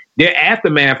Philly, their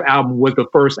Aftermath album was the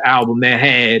first album that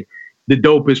had the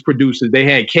dopest producers. They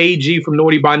had KG from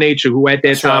Naughty by Nature, who at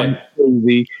that time was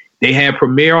crazy. They had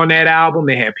Premier on that album.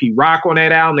 They had Pete Rock on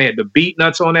that album. They had the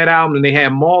Beatnuts on that album. And they had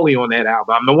Marley on that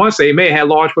album. I want to say they may have had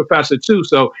Large Professor too.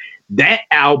 So that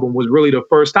album was really the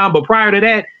first time. But prior to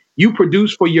that, you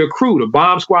produced for your crew. The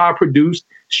Bomb Squad produced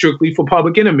strictly for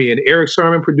Public Enemy, and Eric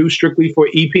Sermon produced strictly for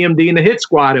EPMD and the Hit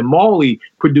Squad, and Marley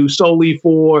produced solely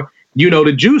for,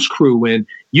 the Juice Crew. And,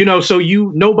 so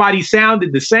nobody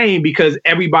sounded the same because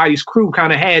everybody's crew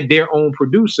kind of had their own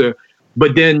producer.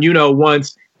 But then,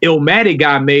 once Illmatic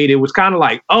got made, it was kind of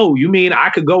like, oh, you mean I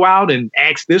could go out and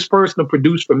ask this person to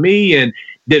produce for me? And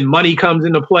then money comes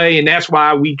into play. And that's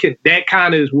why that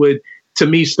kind of is what, to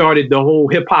me, started the whole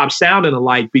hip hop sounding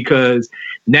alike, because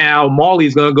now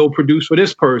Marley's going to go produce for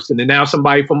this person. And now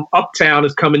somebody from Uptown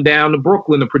is coming down to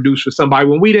Brooklyn to produce for somebody,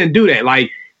 when we didn't do that. Like,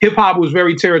 hip hop was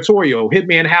very territorial.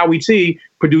 Hitman Howie T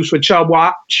produced for Chubb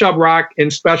Rock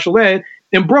and Special Ed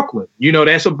in Brooklyn.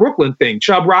 That's a Brooklyn thing.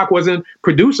 Chubb Rock wasn't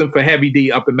producing for Heavy D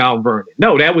up in Mount Vernon.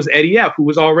 No, that was Eddie F, who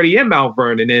was already in Mount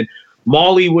Vernon. And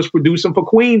Marley was producing for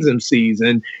Queens MCs,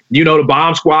 and the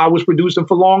Bomb Squad was producing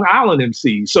for Long Island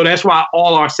MCs. So that's why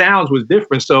all our sounds was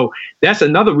different. So that's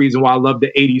another reason why I love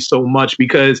the 80s so much,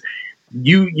 because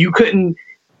you couldn't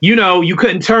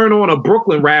turn on a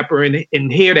Brooklyn rapper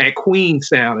and hear that Queens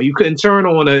sound, or you couldn't turn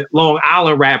on a Long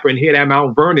Island rapper and hear that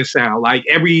Mount Vernon sound. Like,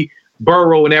 every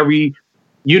borough and every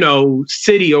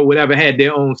city or whatever had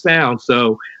their own sound.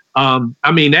 So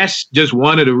that's just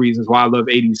one of the reasons why I love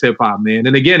 80s hip hop, man.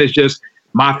 And again, it's just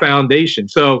my foundation.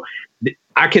 So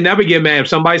I can never get mad. If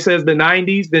somebody says the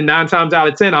 90s, then 9 times out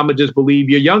of 10, I'm going to just believe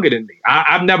you're younger than me.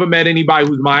 I've never met anybody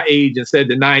who's my age and said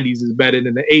the 90s is better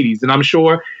than the 80s. And I'm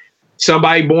sure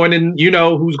somebody born in,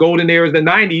 whose golden era is the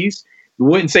 90s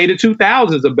wouldn't say the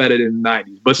 2000s are better than the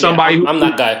 90s. But somebody I'm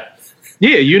that guy.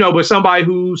 Yeah, but somebody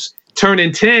who's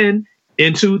turning 10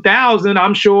 in 2000,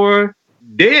 I'm sure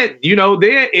their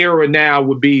era now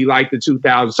would be like the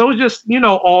 2000s. So it's just,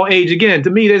 all age. Again, to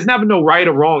me, there's never no right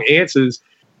or wrong answers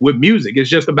with music. It's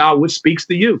just about what speaks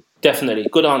to you. Definitely.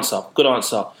 Good answer.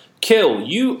 Kill,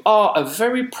 you are a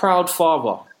very proud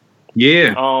father.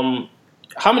 Yeah.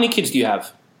 How many kids do you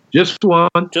have? Just one.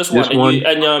 Just one.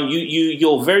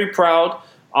 You're very proud.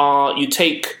 You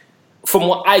take, from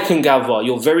what I can gather,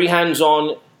 you're very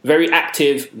hands-on, very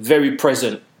active, very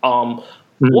present.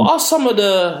 What are some of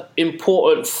the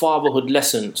important fatherhood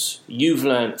lessons you've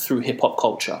learned through hip-hop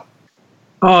culture?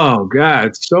 Oh,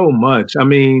 God, so much.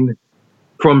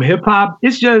 From hip-hop,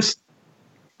 it's just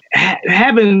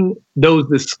having those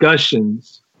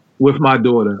discussions with my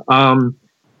daughter.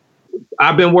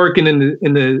 I've been working in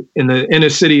the inner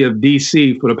city of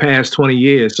D.C. for the past 20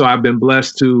 years, so I've been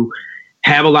blessed to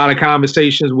have a lot of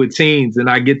conversations with teens, and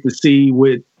I get to see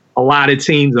what a lot of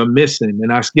teens are missing,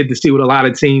 and I get to see what a lot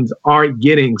of teens aren't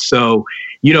getting. So,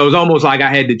 it's almost like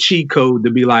I had the cheat code to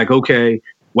be like, okay,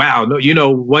 wow, no,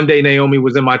 one day Naomi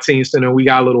was in my teen center and we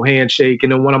got a little handshake,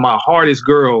 and then one of my hardest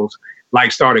girls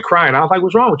like started crying. I was like,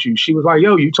 what's wrong with you? She was like,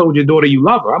 yo, you told your daughter you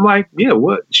love her. I'm like, yeah,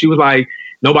 what? She was like,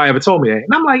 nobody ever told me that.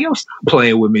 And I'm like, yo, stop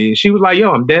playing with me. And she was like,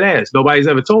 yo, I'm dead ass. Nobody's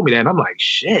ever told me that. And I'm like,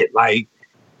 shit, like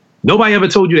nobody ever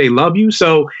told you they love you.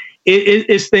 So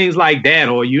it's things like that.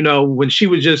 Or, you know, when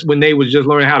they was just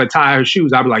learning how to tie her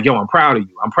shoes, I'd be like, yo, I'm proud of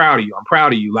you. I'm proud of you. I'm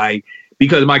proud of you. Like,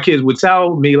 because my kids would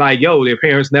tell me like, yo, their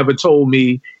parents never told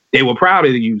me they were proud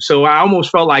of you. So I almost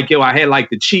felt like, yo, I had like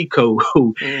the cheat code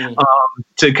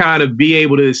to kind of be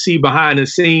able to see behind the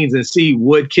scenes and see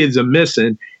what kids are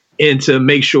missing and to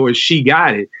make sure she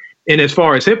got it. And as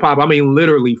far as hip hop, I mean,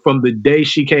 literally from the day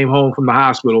she came home from the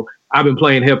hospital, I've been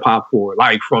playing hip hop for her,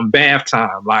 like from bath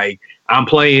time. Like I'm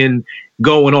playing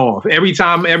Going Off. Every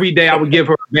day I would give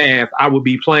her a bath, I would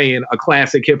be playing a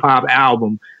classic hip hop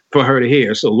album for her to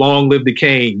hear. So Long Live the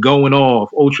Cane, Going Off,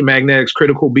 Ultramagnetics,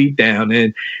 Critical Beatdown.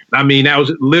 And I mean, that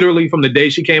was literally from the day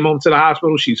she came home to the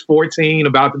hospital. She's 14,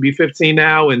 about to be 15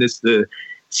 now. And it's the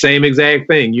same exact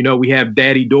thing. You know, we have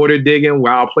Daddy Daughter Digging,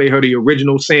 where I'll play her the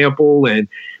original sample, and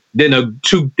then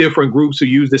two different groups who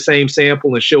use the same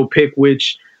sample, and she'll pick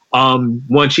which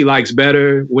one she likes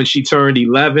better. When she turned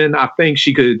 11, I think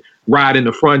she could ride in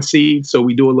the front seat. So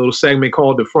we do a little segment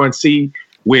called The Front Seat,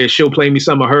 where she'll play me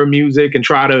some of her music and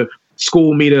try to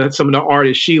school me to some of the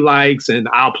artists she likes, and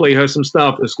I'll play her some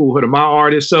stuff and school her to my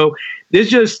artists. So it's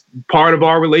just part of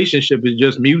our relationship is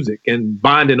just music and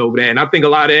bonding over that. And I think a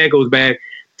lot of that goes back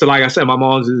to, like I said, my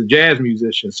mom's is a jazz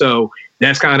musician. So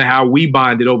that's kind of how we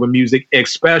bonded over music,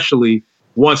 especially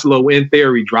once Low End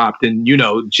Theory dropped, and, you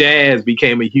know, jazz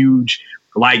became a huge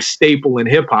like staple in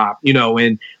hip hop, you know,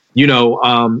 and, you know,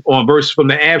 on Verses from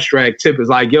the Abstract, Tip is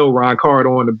like, yo, Ron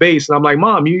Carter on the bass. And I'm like,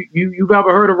 Mom, you've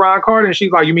ever heard of Ron Carter? And she's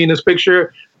like, you mean this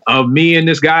picture of me and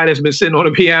this guy that's been sitting on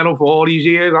the piano for all these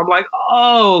years? I'm like,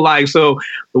 oh, like, so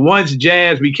once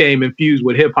jazz became infused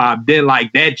with hip hop, then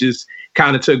like that just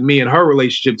kind of took me and her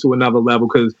relationship to another level,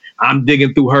 because I'm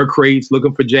digging through her crates,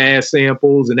 looking for jazz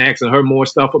samples and asking her more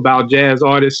stuff about jazz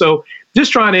artists. So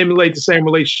just trying to emulate the same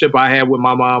relationship I had with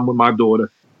my mom, with my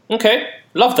daughter. Okay.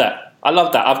 Love that. I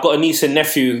love that. I've got a niece and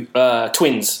nephew,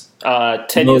 twins,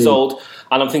 10 years old.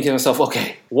 And I'm thinking to myself,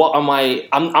 okay, what am I?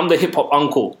 I'm the hip hop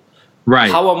uncle.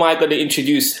 Right. How am I going to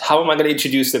introduce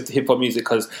them to hip hop music?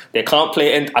 Because they can't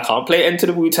play, I can't play Enter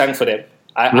the Wu-Tang for them.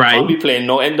 I can't be playing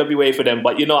no NWA for them,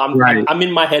 but you know, I'm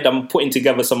in my head. I'm putting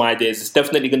together some ideas. It's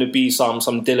definitely going to be some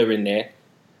Dilla in there.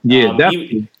 Yeah,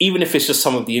 definitely. Even if it's just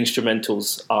some of the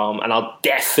instrumentals, and I'll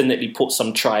definitely put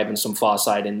some Tribe and some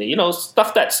Pharcyde in there. You know,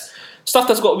 stuff that's got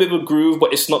a bit of a groove,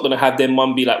 but it's not going to have their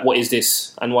mum be like, "What is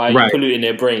this?" and why are you polluting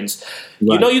their brains?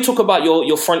 Right. You know, you talk about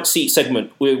your front seat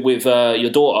segment with your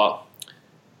daughter.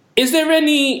 Is there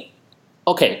any?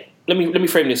 Okay. Let me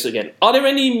frame this again. Are there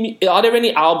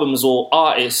any albums or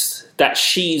artists that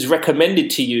she's recommended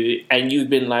to you and you've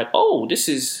been like, oh, this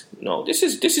is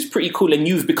pretty cool, and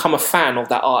you've become a fan of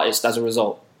that artist as a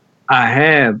result? I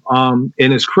have, and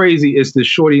it's crazy. It's this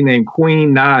shorty named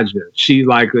Queen Naija. She's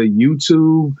like a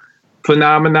YouTube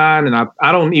phenomenon, and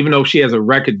I don't even know if she has a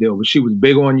record deal, but she was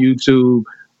big on YouTube.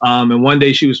 And one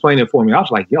day she was playing it for me. I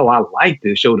was like, yo, I like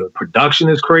this. Yo, the production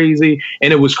is crazy.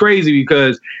 And it was crazy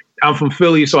because I'm from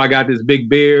Philly, so I got this big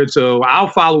beard. So I'll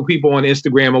follow people on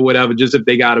Instagram or whatever, just if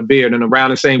they got a beard. And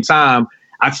around the same time,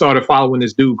 I started following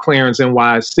this dude, Clarence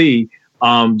NYC,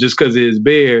 just because of his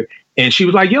beard. And she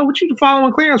was like, yo, what you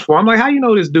following Clarence for? I'm like, how you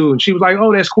know this dude? And she was like,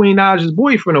 oh, that's Queen Naija's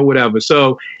boyfriend or whatever.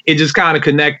 So it just kind of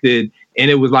connected. And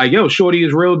it was like, yo, shorty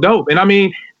is real dope. And I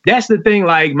mean, that's the thing.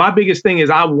 Like, my biggest thing is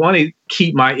I want to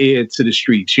keep my ear to the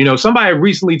streets. You know, somebody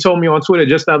recently told me on Twitter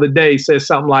just the other day, said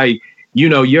something like, you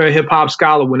know, you're a hip hop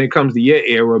scholar when it comes to your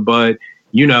era, but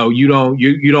you know, you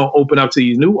don't open up to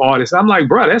these new artists. I'm like,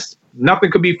 bro, that's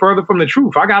nothing could be further from the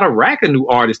truth. I got a rack of new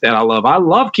artists that I love. I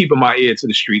love keeping my ear to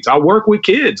the streets. I work with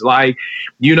kids, like,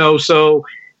 you know, so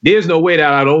there's no way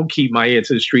that I don't keep my ear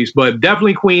to the streets. But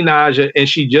definitely Queen Naija, and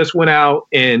she just went out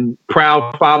and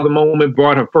Proud Father Moment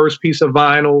brought her first piece of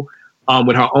vinyl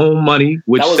with her own money,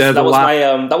 which says a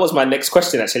lot. That was my next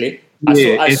question, actually.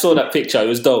 I saw that picture. It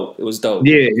was dope.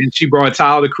 Yeah, and she brought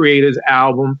Tyler, the Creator's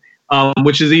album,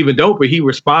 which is even doper. He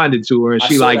responded to her, and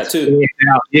she like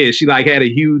she like had a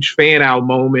huge fan out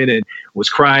moment and was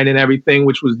crying and everything,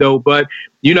 which was dope. But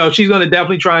you know, she's gonna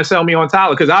definitely try and sell me on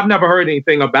Tyler because I've never heard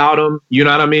anything about him. You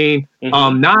know what I mean?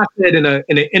 Mm-hmm. Nas said in an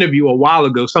interview a while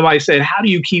ago, somebody said, "How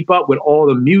do you keep up with all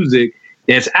the music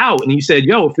that's out?" And he said,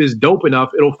 "Yo, if it's dope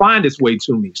enough, it'll find its way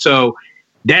to me." So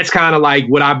that's kind of like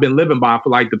what I've been living by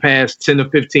for like the past 10 to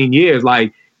 15 years.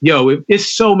 Like, yo,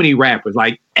 it's so many rappers,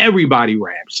 like everybody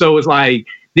raps. So it's like,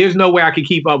 there's no way I can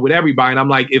keep up with everybody. And I'm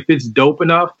like, if it's dope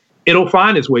enough, it'll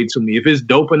find its way to me. If it's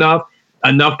dope enough,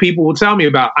 enough people will tell me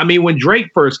about. I mean, when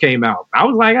Drake first came out, I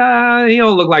was like, he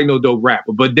don't look like no dope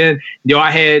rapper. But then,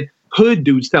 I had hood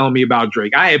dudes telling me about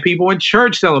Drake. I had people in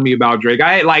church telling me about Drake.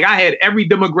 I had every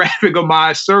demographic of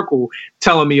my circle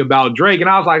telling me about Drake. And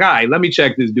I was like, all right, let me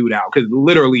check this dude out. Because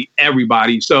literally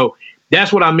everybody. So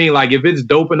that's what I mean. Like, if it's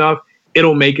dope enough,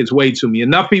 it'll make its way to me.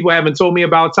 Enough people haven't told me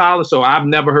about Tyler, so I've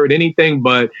never heard anything,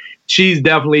 but she's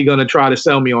definitely going to try to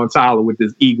sell me on Tyler with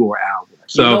this Igor album.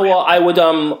 So, you know what? I would.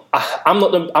 I'm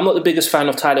not the biggest fan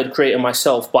of Tyler, the Creator,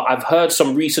 myself, but I've heard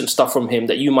some recent stuff from him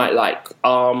that you might like.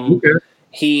 Okay.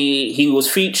 He was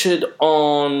featured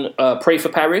on Pray for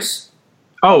Paris,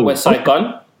 West Side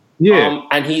Gun. Yeah.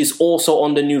 And he's also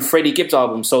on the new Freddie Gibbs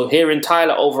album. So hearing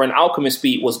Tyler over an Alchemist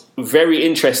beat was very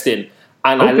interesting.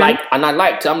 And I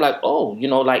liked it. I'm like, oh,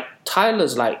 like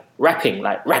Tyler's like rapping.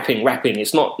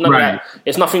 It's not none of that.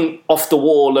 It's nothing off the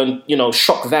wall and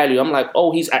shock value. I'm like,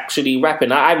 oh, he's actually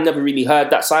rapping. I've never really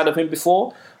heard that side of him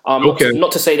before.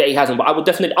 Not to say that he hasn't, but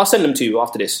I'll send them to you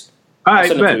after this. All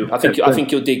right, I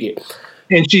think you'll dig it.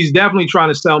 And she's definitely trying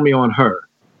to sell me on her.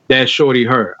 That shorty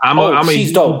her.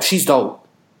 She's dope. She's dope.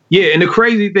 Yeah, and the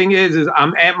crazy thing is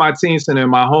I'm at my teen center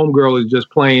and my homegirl is just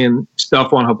playing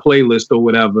stuff on her playlist or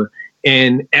whatever.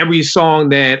 And every song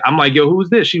that I'm like, yo,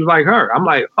 who's this? She was like, her. I'm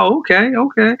like, oh,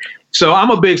 okay. So I'm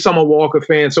a big Summer Walker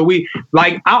fan. So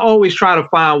I always try to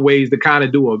find ways to kind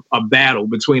of do a battle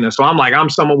between us. So I'm like, I'm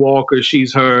Summer Walker,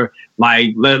 she's her.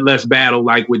 Like, let's battle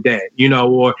like with that,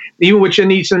 or even with your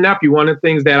niece and nephew. One of the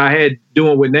things that I had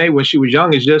doing with Nay when she was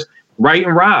young is just writing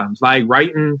rhymes, like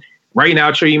writing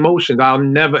out your emotions.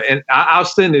 I'll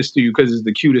send this to you because it's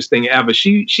the cutest thing ever.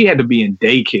 She had to be in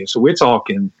daycare. So we're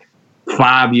talking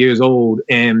 5 years old,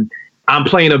 and I'm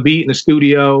playing a beat in the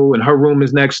studio and her room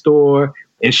is next door,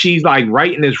 and she's like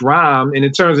writing this rhyme, and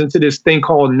it turns into this thing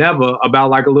called Never, about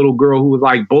like a little girl who was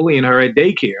like bullying her at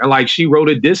daycare, and like she wrote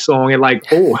a diss song at like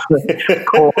 4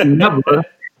 called Never,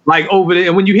 like over there.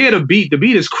 And when you hear the beat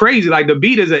is crazy. Like the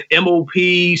beat is an MOP,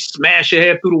 smash your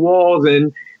head through the walls,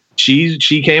 and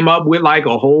she came up with like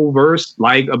a whole verse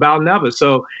like about Never.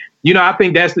 So I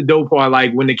think that's the dope part.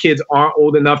 Like when the kids aren't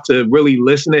old enough to really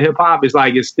listen to hip hop,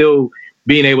 it's still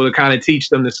being able to kind of teach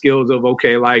them the skills of,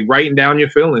 okay, like writing down your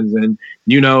feelings and,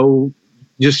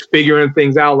 just figuring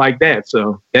things out like that.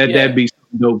 So that'd be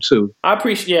dope too. I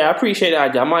appreciate that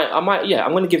idea. I'm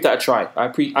going to give that a try.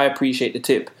 I appreciate the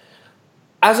tip.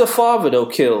 As a father though,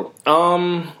 Kill,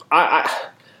 I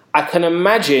can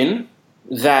imagine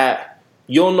that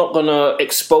you're not going to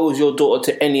expose your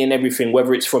daughter to any and everything,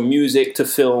 whether it's from music to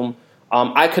film.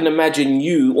 I can imagine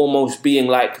you almost being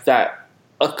like that,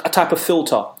 a type of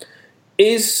filter.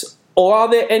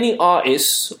 Are there any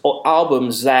artists or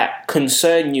albums that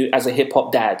concern you as a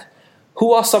hip-hop dad?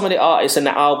 Who are some of the artists and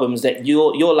the albums that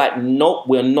you're like, nope,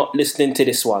 we're not listening to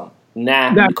this one.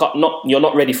 Nah, you're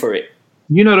not ready for it.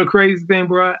 The crazy thing,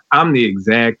 bro? I'm the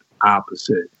exact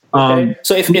opposite. Okay.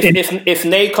 So if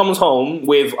Nay comes home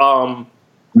with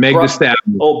Meg Thee Stallion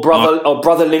or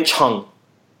Brother Lynch Hung,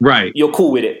 right, you're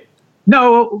cool with it?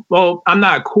 No, well, I'm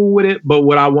not cool with it, but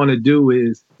what I want to do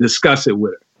is discuss it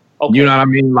with her. Okay. You know what I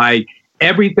mean? Like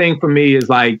everything for me is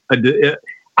like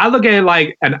I look at it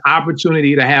like an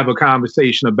opportunity to have a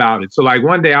conversation about it. So like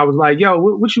one day I was like, yo,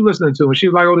 what you listening to? And she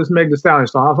was like, oh, this Meg Thee Stallion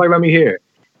song. I was like, let me hear it.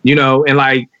 And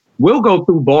like we'll go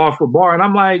through bar for bar. And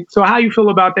I'm like, so how you feel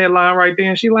about that line right there?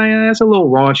 And she's like, that's a little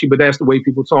raunchy, but that's the way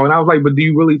people talk. And I was like, but do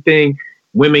you really think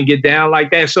women get down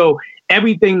like that? So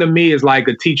everything to me is like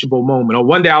a teachable moment. Or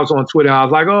one day I was on Twitter and I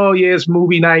was like, oh yeah, it's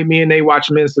movie night. Me and Nate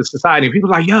watch Minister Society. And people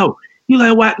were like, yo, you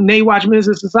let Nate watch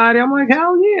Minister Society? I'm like,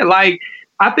 hell yeah. Like,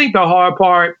 I think the hard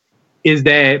part is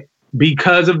that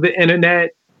because of the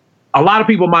internet, a lot of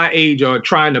people my age are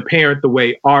trying to parent the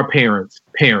way our parents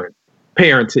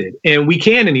parented. And we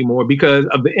can't anymore because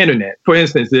of the internet. For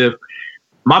instance, if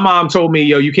my mom told me,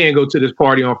 yo, you can't go to this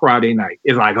party on Friday night,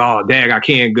 it's like, oh, dang, I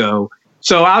can't go.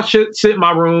 So I'll sit in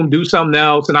my room, do something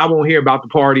else, and I won't hear about the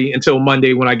party until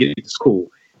Monday when I get to school.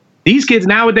 These kids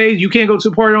nowadays, you can't go to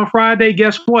the party on Friday.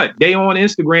 Guess what? They on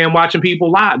Instagram watching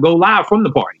people go live from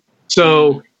the party.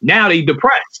 So now they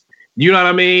depressed. You know what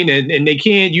I mean? And they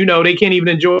can't, they can't even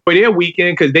enjoy their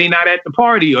weekend because they not at the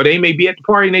party, or they may be at the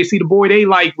party and they see the boy they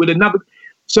like with another.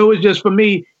 So it's just, for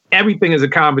me, everything is a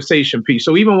conversation piece.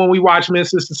 So even when we watch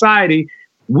Minister Society,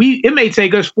 it may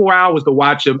take us 4 hours to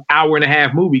watch an hour and a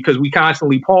half movie because we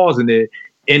constantly pausing it.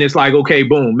 And it's like, okay,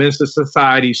 boom, Minister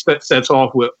Society sets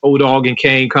off with O-Dog and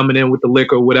Kane coming in with the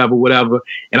liquor, whatever.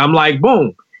 And I'm like,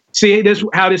 boom. See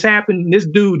how this happened? This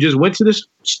dude just went to this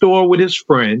store with his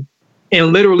friend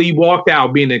and literally walked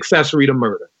out being an accessory to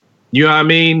murder. You know what I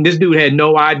mean? This dude had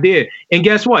no idea. And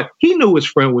guess what? He knew his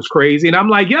friend was crazy. And I'm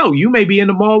like, yo, you may be in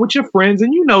the mall with your friends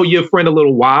and you know your friend a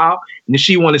little wild and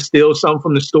she want to steal something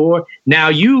from the store. Now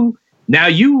you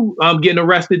getting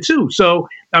arrested too. So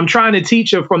I'm trying to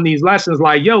teach her from these lessons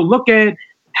like, yo, look at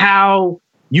how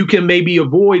you can maybe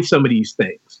avoid some of these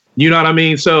things. You know what I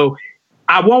mean? So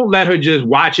I won't let her just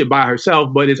watch it by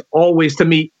herself, but it's always, to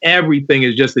me, everything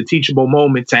is just a teachable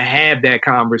moment to have that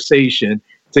conversation,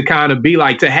 to kind of be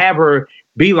like, to have her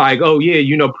be like, oh yeah,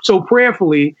 you know, so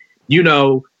prayerfully, you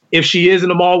know, if she is in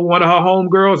the mall with one of her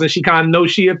homegirls and she kind of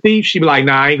knows she a thief, she be like,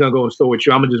 nah, I ain't gonna go in the store with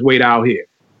you. I'm gonna just wait out here.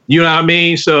 You know what I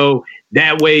mean? So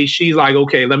that way she's like,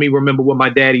 okay, let me remember what my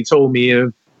daddy told me.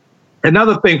 And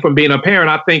another thing from being a parent,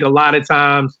 I think a lot of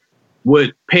times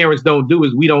what parents don't do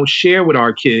is we don't share with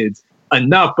our kids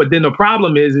enough. But then the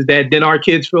problem is that then our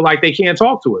kids feel like they can't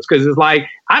talk to us because it's like,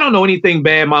 I don't know anything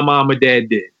bad my mom or dad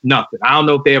did. Nothing. I don't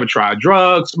know if they ever tried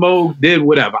drugs, smoked, did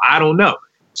whatever. I don't know.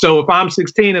 So if I'm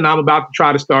 16 and I'm about to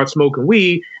try to start smoking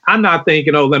weed, I'm not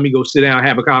thinking, oh, let me go sit down and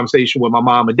have a conversation with my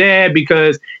mom or dad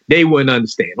because they wouldn't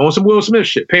understand. On some Will Smith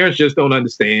shit, parents just don't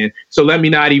understand. So I'm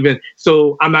not even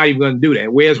going to do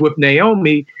that. Whereas with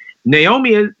Naomi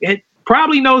it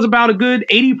probably knows about a good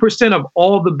 80% of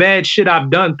all the bad shit I've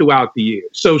done throughout the years.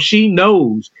 So she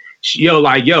knows,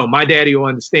 my daddy will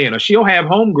understand. Or she'll have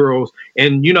homegirls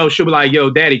and, she'll be like,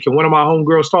 yo, daddy, can one of my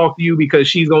homegirls talk to you because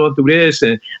she's going through this?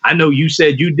 And I know you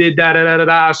said you did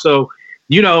da-da-da-da-da. So,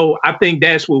 I think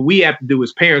that's what we have to do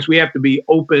as parents. We have to be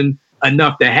open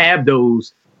enough to have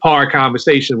those hard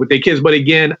conversations with their kids. But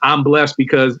again, I'm blessed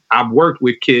because I've worked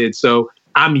with kids. So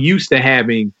I'm used to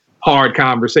having hard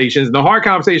conversations. The hard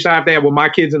conversations I have to have with my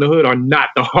kids in the hood are not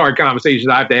the hard conversations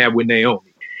I have to have with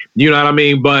Naomi. You know what I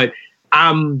mean? But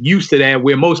I'm used to that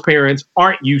where most parents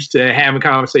aren't used to having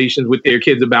conversations with their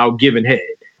kids about giving head.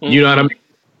 Mm-hmm. You know what I mean?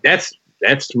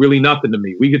 That's really nothing to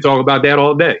me. We could talk about that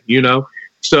all day,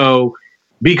 So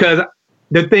because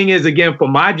the thing is, again, for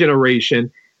my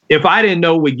generation, if I didn't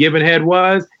know what giving head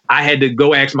was, I had to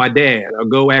go ask my dad or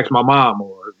go ask my mom,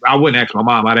 or I wouldn't ask my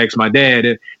mom. I'd ask my dad,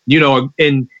 and,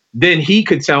 and then he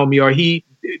could tell me, or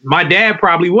my dad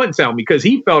probably wouldn't tell me because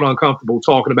he felt uncomfortable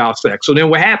talking about sex. So then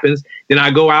what happens? Then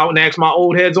I go out and ask my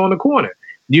old heads on the corner,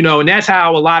 and that's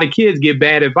how a lot of kids get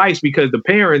bad advice because the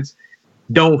parents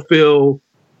don't feel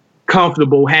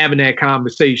comfortable having that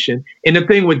conversation. And the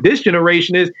thing with this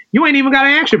generation is you ain't even got to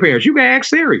ask your parents. You can ask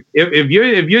Siri. If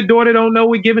your daughter don't know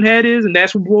what giving head is and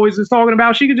that's what boys is talking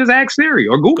about, she can just ask Siri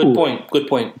or Google. Good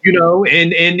point.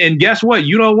 And guess what?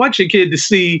 You don't want your kid to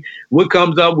see what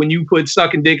comes up when you put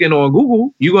sucking dick in on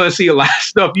Google. You're going to see a lot of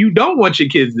stuff you don't want your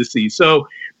kids to see. So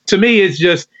to me,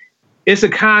 it's a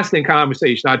constant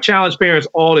conversation. I challenge parents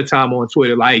all the time on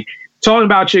Twitter, like, talking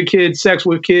about your kids, sex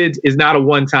with kids is not a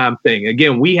one-time thing.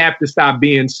 Again, we have to stop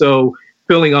being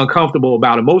feeling uncomfortable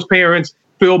about it. Most parents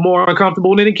feel more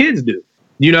uncomfortable than the kids do,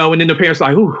 and then the parents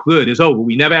are like, ooh, good, it's over.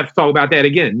 We never have to talk about that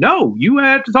again. No, you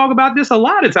have to talk about this a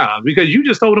lot of times because you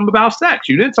just told them about sex.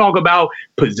 You didn't talk about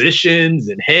positions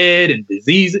and head and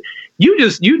disease. You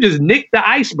just nicked the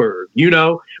iceberg,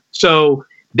 So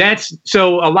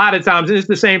so a lot of times, and it's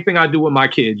the same thing I do with my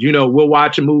kids. We'll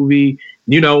watch a movie,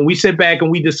 we sit back and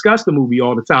we discuss the movie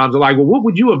all the time. So like, well, what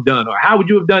would you have done? Or how would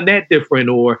you have done that different?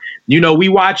 Or, we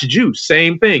watch Juice,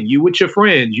 same thing. You with your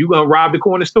friends, you going to rob the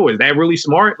corner store. Is that really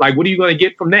smart? Like, what are you going to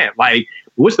get from that? Like,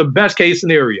 what's the best case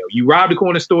scenario? You rob the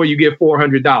corner store, you get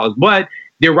 $400. But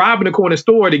they're robbing the corner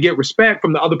store to get respect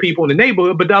from the other people in the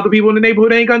neighborhood. But the other people in the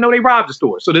neighborhood ain't going to know they robbed the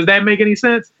store. So does that make any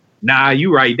sense? Nah,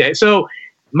 you right that. So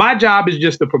my job is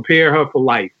just to prepare her for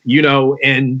life,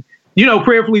 and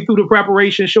prayerfully through the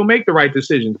preparation, she'll make the right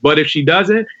decisions. But if she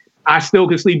doesn't, I still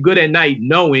can sleep good at night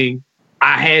knowing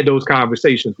I had those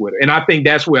conversations with her. And I think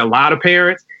that's where a lot of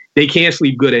parents, they can't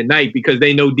sleep good at night because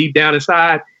they know deep down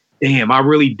inside, damn, I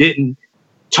really didn't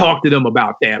talk to them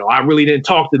about that. Or I really didn't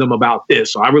talk to them about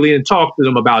this. Or I really didn't talk to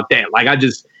them about that. Like I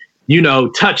just,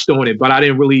 touched on it, but I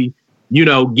didn't really,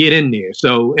 get in there.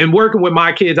 So, and working with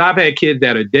my kids, I've had kids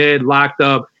that are dead, locked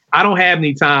up. I don't have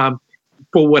any time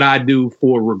for what I do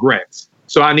for regrets.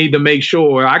 So I need to make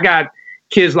sure I got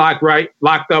kids locked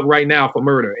up right now for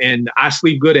murder. And I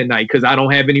sleep good at night because I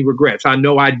don't have any regrets. I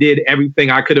know I did everything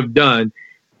I could have done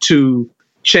to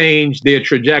change their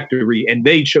trajectory and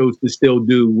they chose to still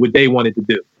do what they wanted to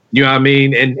do. You know what I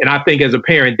mean? And I think as a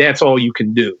parent, that's all you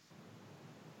can do.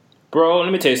 Bro,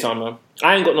 let me tell you something, man.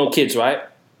 I ain't got no kids, right?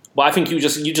 But I think you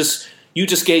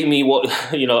just gave me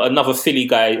what another Philly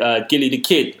guy, Gilly the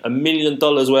Kid, $1 million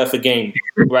worth of game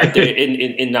right there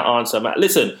in that answer, man.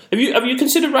 Listen, have you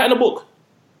considered writing a book?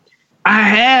 I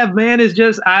have, man. It's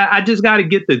just I just got to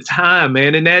get the time,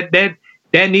 man. And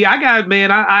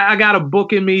I got a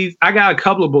book in me. I got a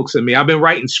couple of books in me. I've been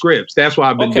writing scripts. That's what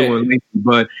I've been doing lately.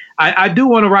 But I do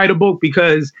want to write a book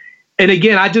because, and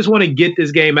again, I just want to get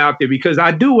this game out there because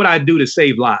I do what I do to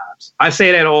save lives. I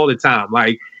say that all the time.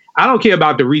 Like, I don't care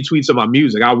about the retweets of my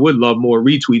music. I would love more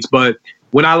retweets. But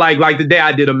when I like the day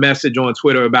I did a message on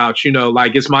Twitter about,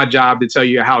 like, it's my job to tell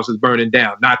you your house is burning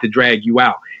down, not to drag you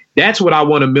out. That's what I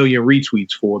want 1 million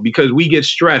retweets for, because we get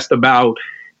stressed about,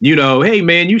 hey,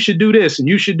 man, you should do this and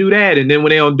you should do that. And then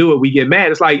when they don't do it, we get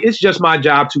mad. It's like, it's just my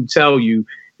job to tell you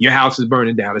your house is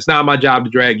burning down. It's not my job to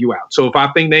drag you out. So if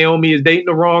I think Naomi is dating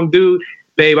the wrong dude,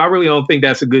 babe, I really don't think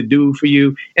that's a good dude for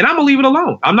you. And I'm going to leave it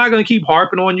alone. I'm not going to keep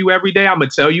harping on you every day. I'm going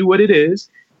to tell you what it is.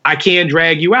 I can't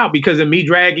drag you out, because of me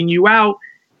dragging you out,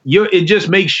 it just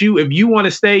makes you, if you want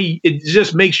to stay, it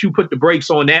just makes you put the brakes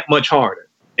on that much harder.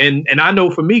 And I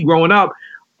know for me growing up,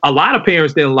 a lot of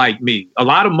parents didn't like me. A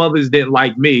lot of mothers didn't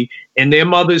like me. And their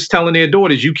mothers telling their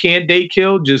daughters, you can't date,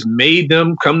 kill, just made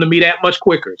them come to me that much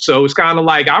quicker. So it's kind of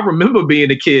like, I remember being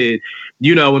a kid,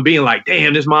 and being like,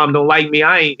 damn, this mom don't like me.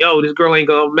 This girl ain't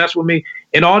going to mess with me.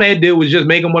 And all that did was just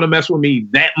make them want to mess with me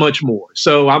that much more.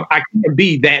 So I can't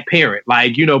be that parent.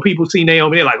 Like, people see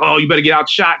Naomi, they're like, oh, you better get out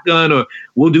the shotgun, or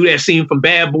we'll do that scene from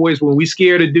Bad Boys when we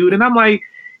scared a dude. And I'm like,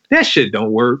 that shit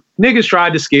don't work. Niggas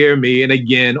tried to scare me. And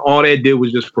again, all that did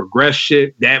was just progress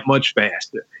shit that much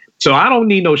faster. So I don't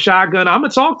need no shotgun. I'm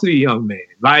going to talk to the young man.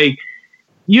 Like,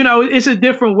 it's a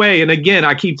different way. And again,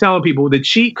 I keep telling people the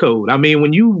cheat code. I mean,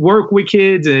 when you work with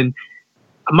kids, and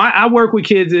I work with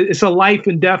kids, it's a life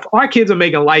and death. Our kids are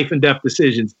making life and death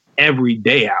decisions every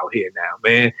day out here now,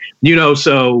 man.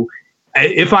 So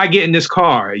if I get in this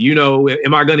car,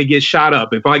 am I going to get shot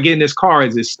up? If I get in this car,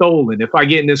 is it stolen? If I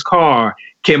get in this car,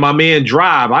 can my man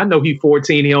drive? I know he's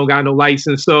 14. He don't got no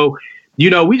license. So,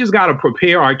 we just got to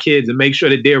prepare our kids and make sure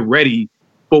that they're ready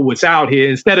for what's out here,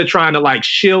 instead of trying to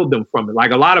shield them from it.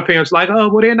 Like, a lot of parents like, oh,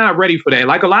 well, they're not ready for that.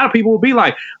 Like, a lot of people will be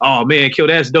like, oh man, kill,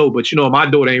 that's dope. But my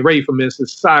daughter ain't ready for Minister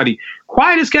Society.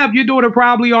 Quiet as kept, your daughter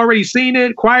probably already seen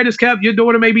it. Quiet as kept, your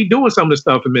daughter may be doing some of the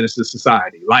stuff in Minister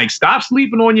Society. Like, stop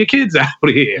sleeping on your kids out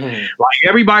here. Like,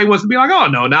 everybody wants to be like, oh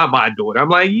no, not my daughter. I'm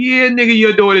like, yeah, nigga,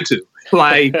 your daughter too.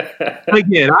 Like,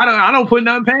 again, I don't put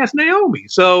nothing past Naomi.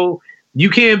 So you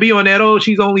can't be on that, oh,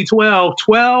 she's only 12.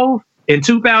 12 in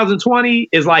 2020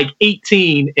 is like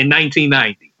 18 in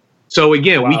 1990. So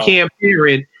again, We can't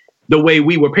parent the way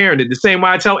we were parented. The same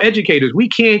way I tell educators, we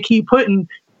can't keep putting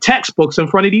textbooks in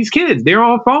front of these kids. They're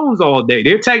on phones all day.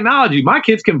 They're technology. My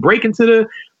kids can break into the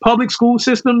public school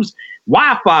systems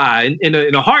Wi-Fi in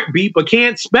a heartbeat, but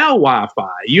can't spell Wi-Fi.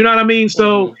 You know what I mean?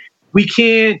 So we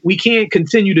can't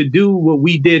continue to do what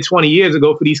we did 20 years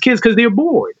ago for these kids, because they're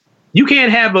bored. You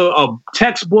can't have a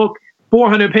textbook,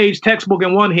 400-page textbook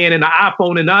in one hand and an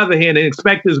iPhone in the other hand, and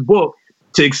expect this book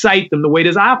to excite them the way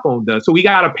this iPhone does. So we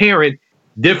got to parent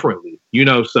differently,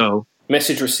 so.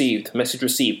 Message received.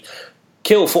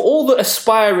 Kill, for all the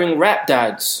aspiring rap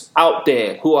dads out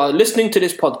there who are listening to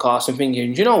this podcast and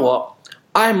thinking, you know what?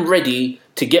 I'm ready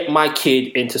to get my kid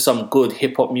into some good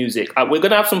hip-hop music. We're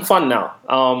going to have some fun now.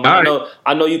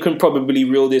 I know you can probably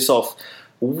reel this off.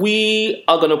 We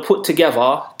are going to put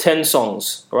together 10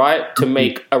 songs, right, to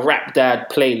make a Rap Dad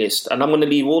playlist. And I'm going to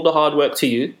leave all the hard work to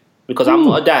you, because I'm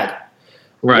not a dad.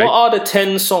 Right. What are the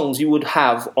 10 songs you would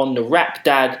have on the Rap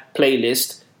Dad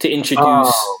playlist to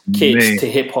introduce kids to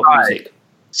hip-hop music?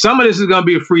 Some of this is going to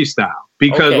be a freestyle,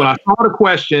 because when I saw the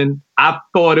question, I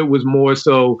thought it was more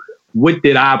so, what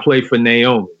did I play for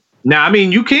Naomi? Now, I mean,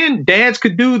 dads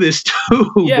could do this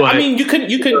too. Yeah, but, I mean, you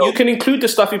can include the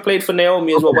stuff you played for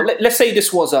Naomi as well. But let's say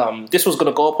this was going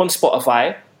to go up on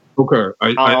Spotify. Okay.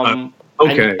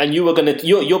 Okay. And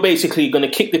you're basically gonna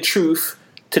kick the truth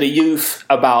to the youth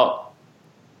about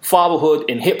fatherhood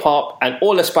in hip hop and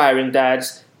all aspiring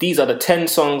dads. These are the 10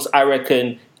 songs I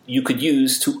reckon you could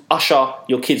use to usher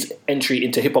your kids' entry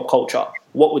into hip hop culture.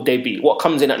 What would they be? What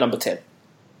comes in at number 10?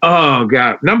 Oh,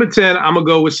 God. Number 10, I'm going to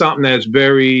go with something that's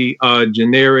very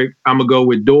generic. I'm going to go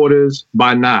with Daughters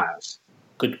by Nas.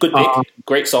 Good pick.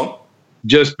 Great song.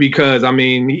 Just because, I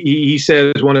mean, he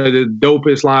says one of the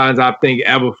dopest lines I think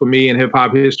ever for me in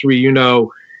hip-hop history.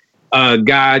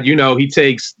 God, he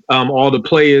takes all the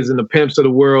players and the pimps of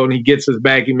the world and he gets us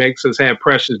back. He makes us have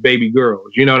precious baby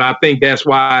girls. And I think that's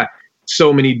why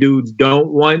so many dudes don't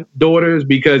want daughters,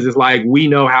 because it's like we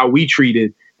know how we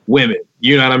treated women.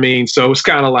 You know what I mean? So it's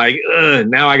kind of like,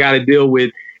 now I got to deal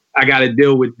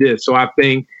with this. So I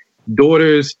think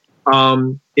Daughters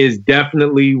is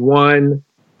definitely one.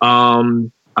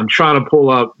 I'm trying to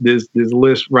pull up this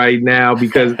list right now,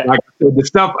 because like I said,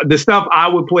 the stuff I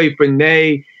would play for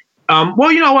Nay,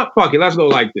 Well, you know what? Fuck it. Let's go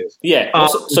like this. Yeah.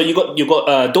 So you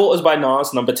got Daughters by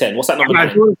Nas, number 10. What's that number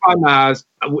 9? Daughters by Nas.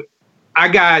 I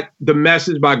got The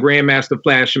Message by Grandmaster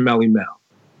Flash and Melly Mel.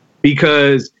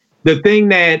 Because the thing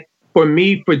that, for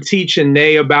me, for teaching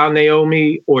about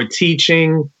Naomi or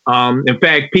teaching, in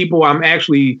fact, I'm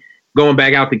actually going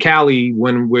back out to Cali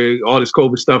when all this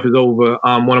COVID stuff is over.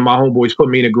 One of my homeboys put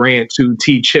me in a grant to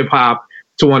teach hip hop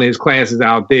to one of his classes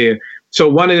out there. So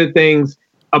one of the things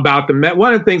I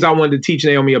wanted to teach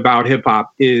Naomi about hip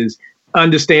hop is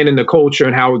understanding the culture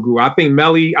and how it grew. I think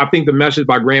The Message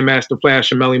by Grandmaster Flash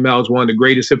and Melly Mel is one of the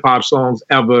greatest hip hop songs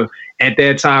ever. At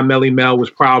that time, Melly Mel was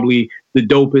probably the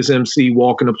dopest MC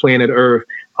walking the planet Earth.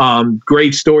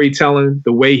 Great storytelling.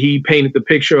 The way he painted the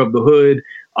picture of the hood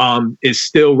is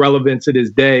still relevant to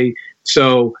this day.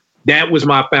 So that was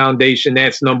my foundation.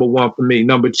 That's number 1 for me.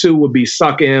 Number 2 would be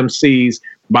Sucker MCs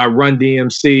by Run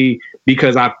DMC,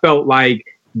 because I felt like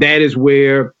that is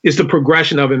where it's the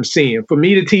progression of MCing. For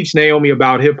me to teach Naomi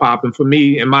about hip hop, and for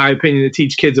me, in my opinion, to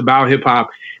teach kids about hip hop,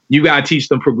 you got to teach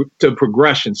them to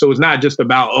progression. So it's not just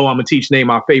about, I'm going to teach Name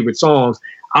my favorite songs.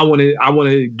 I want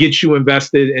to get you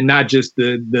invested in not just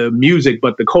the music,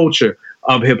 but the culture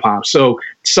of hip hop. So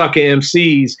Sucker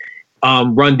MCs,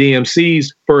 Run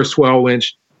DMC's first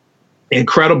 12-inch,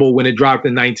 incredible when it dropped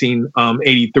in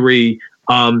 1983.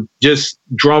 Just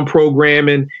drum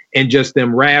programming and just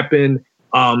them rapping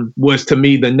was, to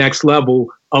me, the next level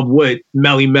of what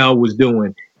Melly Mel was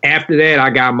doing. After that, I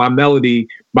got My Melody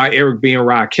by Eric B. and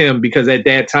Rakim, because at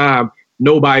that time,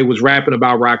 nobody was rapping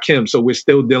about Rakim. So we're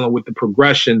still dealing with the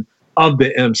progression of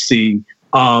the MC.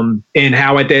 And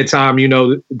how at that time,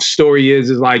 the story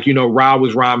is like, Ra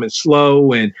was rhyming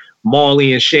slow and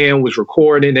Marley and Shan was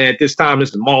recording. And at this time, this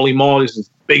is Marley Marl, this is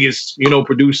the biggest,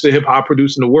 hip hop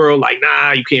producer in the world. Like,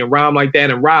 nah, you can't rhyme like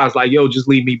that. And Ra's like, yo, just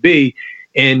leave me be.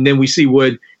 And then we see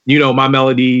what, My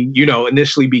Melody,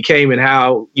 initially became and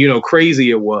how, crazy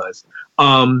it was.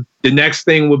 The next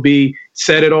thing would be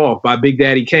Set It Off by Big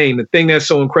Daddy Kane. The thing that's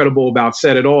so incredible about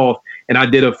Set It Off, and I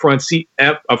did a front seat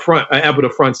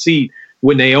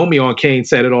with Naomi on Kane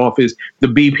Set It Off, is the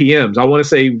BPMs. I want to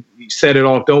say Set It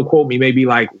Off, don't quote me, maybe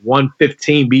like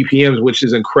 115 BPMs, which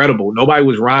is incredible. Nobody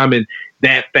was rhyming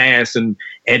that fast and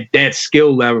at that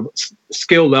skill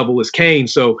level as Kane.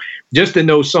 So just in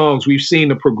those songs, we've seen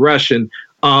the progression.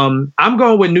 I'm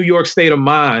going with New York State of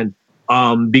Mind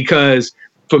because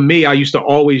for me, I used to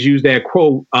always use that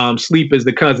quote, sleep is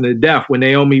the cousin of death. When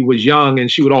Naomi was young and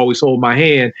she would always hold my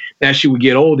hand, as she would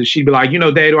get older, she'd be like,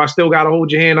 Dad, do I still got to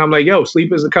hold your hand? I'm like, yo,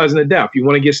 sleep is the cousin of death. You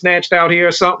want to get snatched out here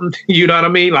or something? You know what I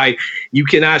mean? Like, you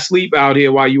cannot sleep out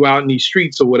here while you out in these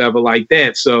streets or whatever like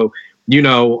that. So,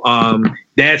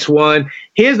 that's one.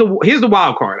 Here's the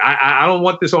wild card. I don't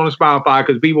want this on the Spotify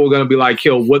because people are going to be like,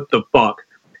 yo, what the fuck?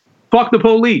 Fuck the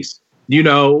Police.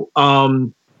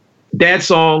 That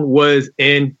song was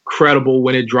incredible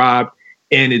when it dropped,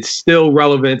 and it's still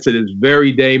relevant to this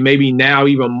very day, maybe now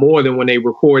even more than when they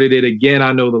recorded it. Again,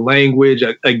 I know the language.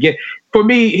 Again, for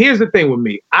me, here's the thing with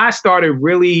me. I started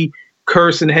really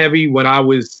cursing heavy when I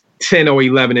was 10 or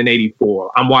 11 in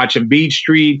 84. I'm watching Beat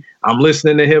Street. I'm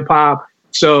listening to hip hop.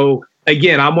 So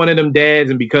again, I'm one of them dads,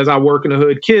 and because I work in the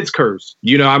hood, kids curse.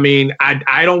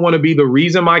 I don't want to be the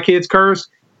reason my kids curse,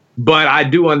 but I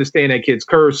do understand that kids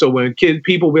curse. So when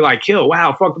people be like, "Kill,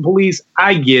 wow, fuck the police,"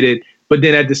 I get it. But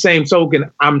then at the same token,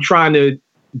 I'm trying to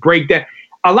break that.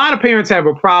 A lot of parents have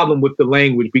a problem with the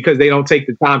language because they don't take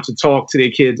the time to talk to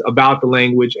their kids about the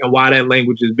language and why that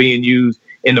language is being used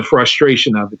and the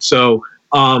frustration of it. So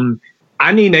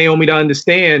I need Naomi to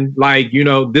understand,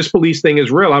 this police thing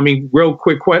is real. I mean, real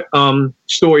quick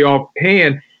story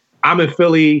offhand. I'm in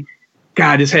Philly.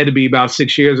 God, this had to be about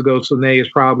 6 years ago. So Nay is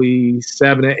probably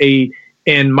 7 or 8.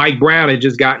 And Mike Brown had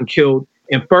just gotten killed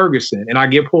in Ferguson. And I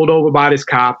get pulled over by this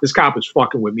cop. This cop is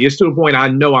fucking with me. It's to the point I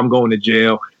know I'm going to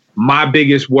jail. My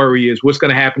biggest worry is what's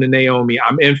going to happen to Naomi.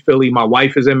 I'm in Philly. My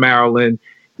wife is in Maryland.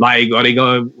 Like,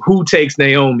 who takes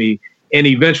Naomi? And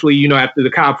eventually, after the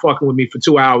cop fucking with me for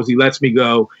 2 hours, he lets me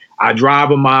go. I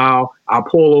drive a mile. I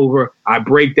pull over. I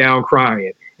break down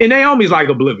crying. And Naomi's like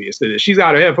oblivious to this. She's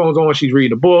got her headphones on. She's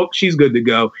reading a book. She's good to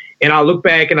go. And I look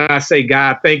back and I say,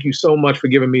 God, thank you so much for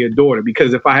giving me a daughter.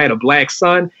 Because if I had a black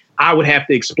son, I would have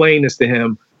to explain this to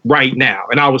him right now.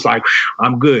 And I was like,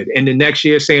 I'm good. And the next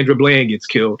year, Sandra Bland gets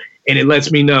killed. And it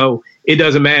lets me know it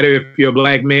doesn't matter if you're a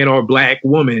black man or a black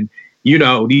woman.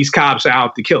 These cops are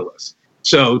out to kill us.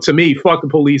 So to me, Fuck the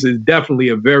Police is definitely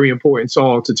a very important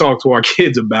song to talk to our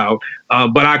kids about.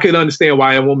 But I could understand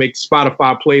why it won't make the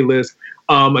Spotify playlist.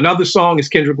 Another song is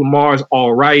Kendrick Lamar's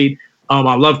All Right.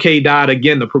 I love K. Dot.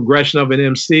 Again, the progression of an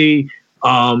MC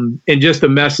and just the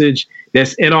message.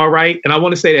 that's in all right. And I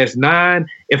want to say that's 9.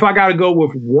 If I got to go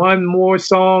with one more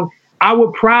song, I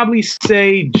would probably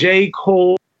say J.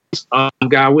 Cole's,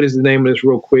 God, what is the name of this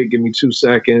real quick? Give me 2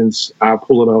 seconds. I'll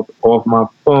pull it up off my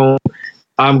phone.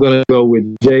 I'm going to go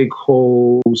with J.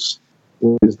 Cole's,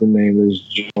 what is the name of this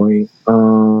joint?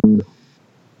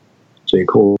 J.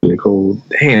 Cole.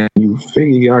 Damn, you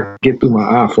figure I could get through my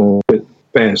iPhone a bit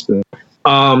faster.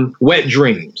 Wet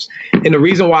Dreams. And the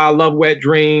reason why I love Wet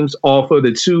Dreams off of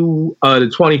the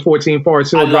 2014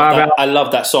 Forest Hill Drive out. I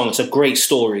love that song. It's a great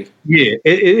story. Yeah,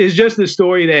 it's just the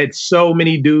story that so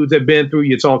many dudes have been through.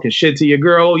 You're talking shit to your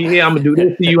girl. Oh, yeah, I'm going to do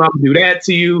this to you. I'm going to do that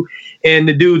to you. And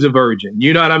the dude's a virgin.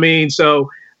 You know what I mean? So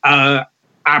I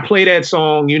play that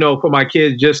song, for my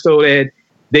kids just so that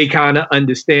they kind of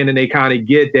understand and they kind of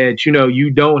get that,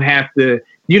 you don't have to,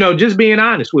 just being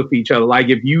honest with each other. Like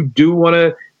if you do want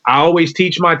to, I always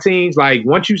teach my teens, like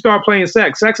once you start playing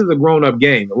sex is a grown up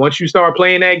game. And once you start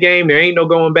playing that game, there ain't no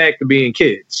going back to being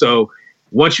kids. So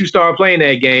once you start playing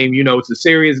that game, it's a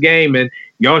serious game and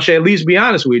y'all should at least be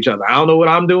honest with each other. I don't know what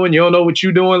I'm doing. You don't know what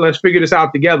you're doing. Let's figure this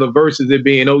out together versus it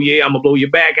being, oh yeah, I'm gonna blow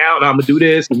your back out and I'm gonna do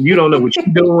this. And you don't know what you're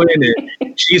doing.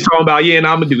 And she's talking about, yeah, and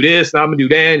I'm gonna do this and I'm gonna do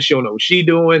that. And she don't know what she's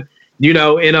doing,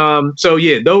 And so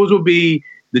yeah, those would be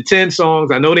the 10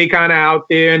 songs. I know they kind of out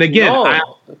there. And again, I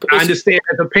understand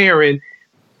as a parent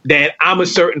that I'm a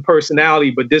certain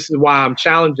personality, but this is why I'm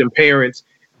challenging parents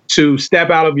to step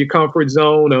out of your comfort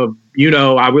zone of,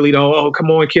 I really don't, oh,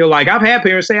 come on, kill. Like I've had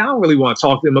parents say, I don't really want to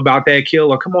talk to them about that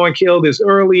kill or come on, kill this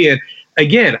early. And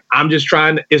again, I'm just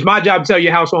it's my job to tell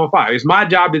your house on fire. It's my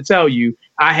job to tell you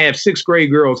I have 6th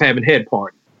grade girls having head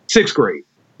party. 6th grade.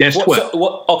 That's 12.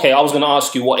 Okay, I was going to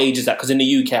ask you what age is that? Because in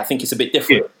the UK, I think it's a bit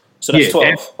different. Yeah. So that's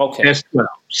 12. Okay. That's 12.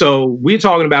 So we're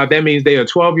talking about, that means they are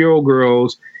 12-year-old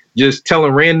girls just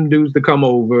telling random dudes to come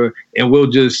over and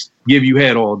we'll just give you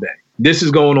head all day. This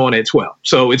is going on at 12.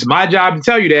 So it's my job to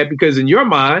tell you that because in your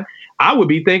mind, I would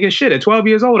be thinking, shit, at 12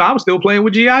 years old, I was still playing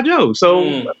with G.I. Joe.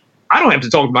 So I don't have to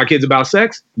talk to my kids about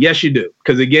sex. Yes, you do.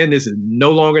 Because again, this is no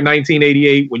longer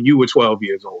 1988 when you were 12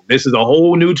 years old. This is a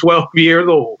whole new 12 years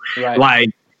old.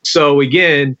 Right. So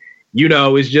again,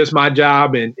 it's just my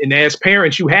job. And as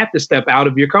parents, you have to step out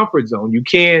of your comfort zone. You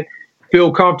can't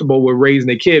feel comfortable with raising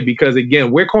a kid because,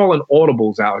 again, we're calling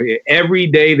audibles out here. Every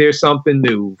day there's something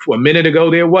new. A minute ago,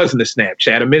 there wasn't a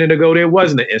Snapchat. A minute ago, there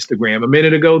wasn't an Instagram. A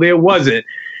minute ago, there wasn't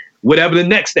whatever the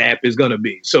next app is going to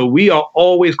be. So we are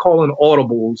always calling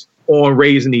audibles on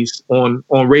raising these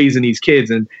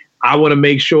kids. And I want to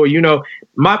make sure,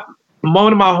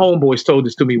 one of my homeboys told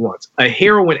this to me once, a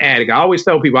heroin addict. I always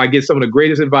tell people I get some of the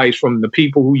greatest advice from the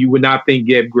people who you would not think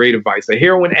give great advice. A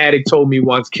heroin addict told me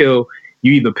once, Kill,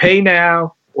 you either pay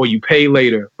now or you pay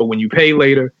later. But when you pay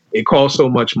later, it costs so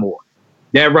much more.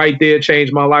 That right there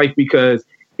changed my life because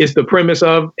it's the premise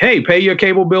of, hey, pay your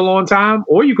cable bill on time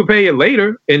or you can pay it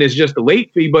later and it's just a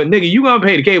late fee. But nigga, you going to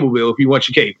pay the cable bill if you want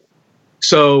your cable.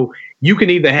 So you can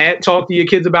either talk to your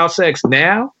kids about sex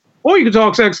now or you can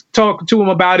talk to them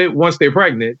about it once they're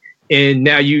pregnant and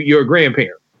now you're a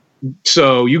grandparent.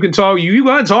 So you can talk, you're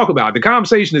going to talk about it. The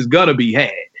conversation is going to be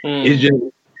had. It's just,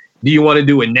 do you want to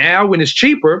do it now when it's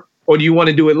cheaper or do you want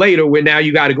to do it later when now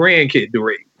you got a grandkid to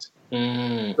raise?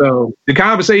 So the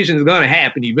conversation is going to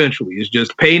happen eventually. It's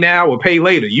just pay now or pay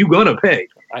later. You're going to pay.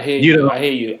 I hear you. I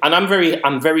hear you. And I'm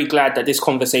very glad that this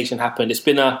conversation happened. It's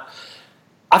been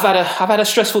I've had a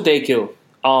stressful day, Kill.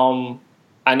 And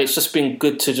it's just been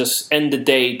good to just end the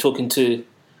day talking to,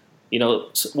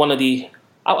 one of the,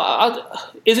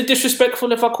 is it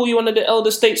disrespectful if I call you one of the elder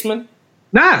statesmen?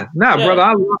 Nah, yeah.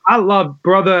 Brother. I love,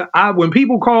 brother. When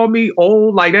people call me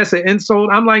old, like that's an insult.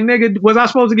 I'm like, nigga, was I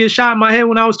supposed to get shot in my head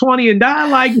when I was 20 and die?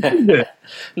 Like,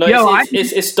 no,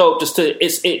 it's dope. Just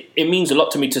it means a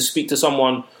lot to me to speak to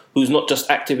someone who's not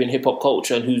just active in hip hop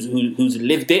culture and who's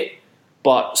lived it,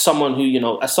 but someone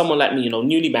who, as someone like me,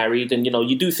 newly married, and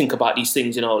you do think about these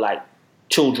things, like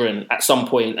children at some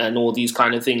point and all these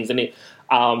kind of things, and it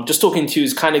just talking to you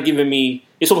is kind of giving me.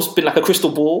 It's almost been like a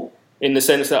crystal ball. In the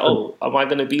sense that, am I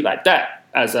going to be like that?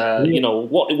 As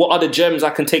what are the gems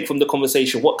I can take from the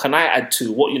conversation? What can I add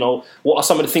to? What are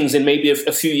some of the things in maybe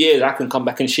a few years I can come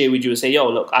back and share with you and say, yo,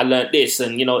 look, I learned this,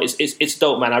 and it's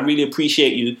dope, man. I really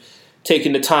appreciate you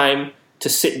taking the time to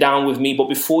sit down with me. But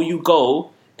before you go,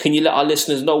 can you let our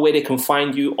listeners know where they can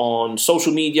find you on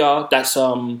social media? That's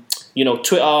Twitter,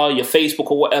 your Facebook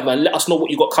or whatever, and let us know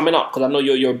what you got coming up because I know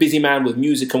you're a busy man with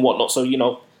music and whatnot. So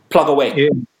plug away. Yeah.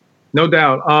 No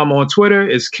doubt. On Twitter,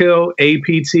 it's Kill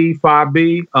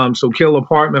APT5B. So Kill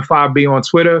Apartment 5B on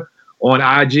Twitter. On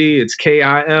IG, it's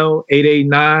KIL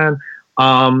 889.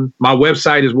 My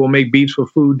website is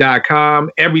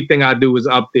willmakebeatsforfood.com. Everything I do is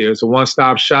up there. It's a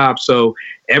one-stop shop. So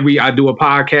I do a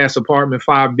podcast, Apartment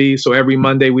 5B. So every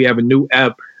Monday we have a new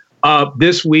ep up.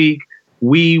 This week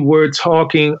we were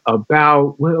talking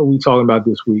about, what are we talking about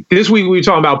this week? This week we were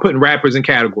talking about putting rappers in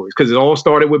categories because it all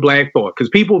started with Black Thought. Because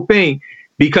people think,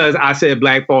 because I said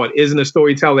Black Thought isn't a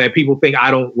storyteller, that people think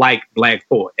I don't like Black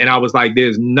Thought. And I was like,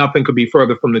 there's nothing could be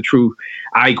further from the truth.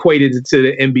 I equated it to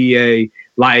the NBA.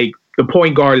 Like, the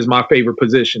point guard is my favorite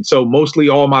position. So mostly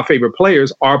all my favorite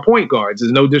players are point guards.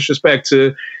 There's no disrespect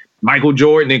to Michael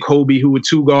Jordan and Kobe, who were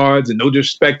two guards, and no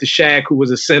disrespect to Shaq, who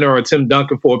was a center, or Tim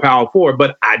Duncan for a power forward,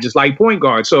 but I just like point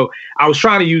guards. So I was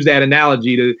trying to use that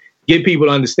analogy to get people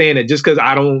to understand that just because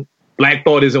Black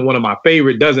Thought isn't one of my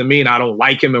favorite doesn't mean I don't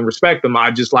like him and respect him. I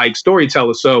just like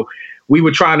storytellers. So we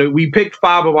picked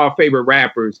 5 of our favorite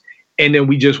rappers, and then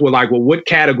we just were like, well, what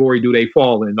category do they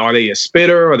fall in? Are they a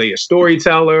spitter? Are they a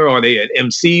storyteller? Are they an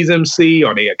MC's MC?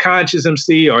 Are they a conscious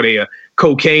MC? Are they a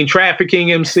cocaine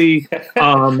trafficking MC?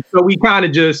 So we kind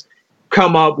of just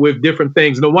come up with different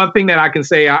things. And the one thing that I can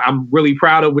say I'm really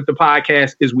proud of with the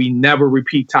podcast is we never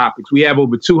repeat topics. We have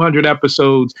over 200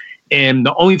 episodes, and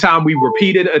the only time we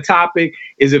repeated a topic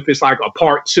is if it's like a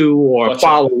part 2 or a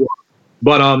follow-up.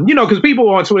 But, because people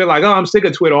on Twitter like, oh, I'm sick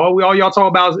of Twitter. All y'all talk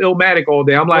about is Illmatic all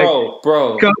day. I'm like,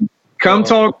 bro, come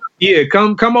talk. Yeah,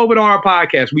 come over to our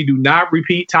podcast. We do not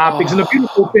repeat topics. And the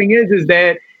beautiful thing is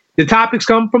that the topics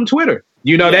come from Twitter.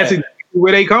 That's exactly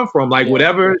where they come from. Like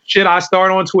whatever shit I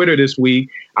start on Twitter this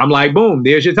week, I'm like, boom,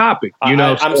 there's your topic.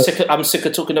 I'm sick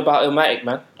of talking about Illmatic,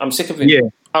 man. I'm sick of it. Yeah.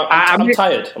 I'm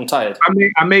tired.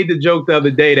 I made the joke the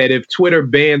other day that if Twitter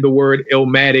banned the word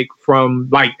Illmatic from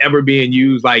like ever being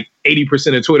used, like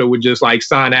 80% of Twitter would just like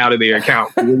sign out of their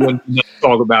account. We wouldn't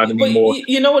talk about it anymore. But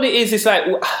you know what it is? It's like,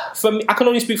 for me, I can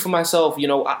only speak for myself.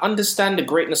 I understand the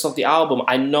greatness of the album.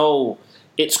 I know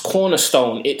it's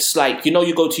cornerstone. It's like,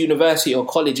 you go to university or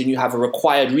college and you have a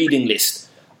required reading list.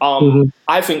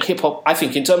 I think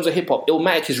in terms of hip hop,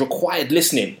 Illmatic is required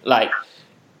listening. Like,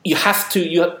 you have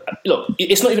to, look,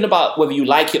 it's not even about whether you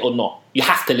like it or not. You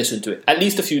have to listen to it at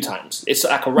least a few times. It's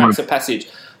like a rites of passage.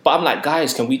 But I'm like,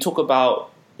 guys, can we talk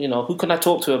about, who can I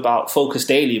talk to about Focus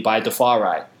Daily by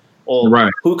Dafari?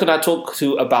 Or who can I talk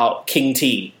to about King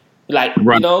T? Like,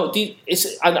 I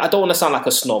don't want to sound like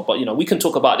a snob, but, we can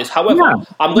talk about this. However,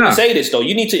 I'm going to say this, though.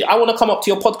 I want to come up to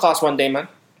your podcast one day, man.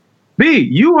 B,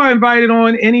 you are invited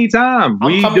on anytime.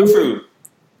 I'm coming through.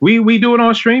 We do it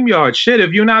on StreamYard. Shit,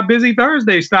 if you're not busy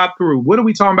Thursday, stop through. What are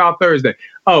we talking about Thursday?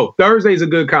 Oh, Thursday's a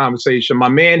good conversation. My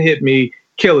man hit me,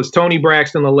 Killers, Tony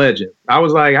Braxton, a legend. I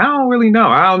was like, I don't really know.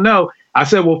 I don't know. I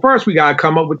said, well, first we got to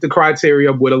come up with the criteria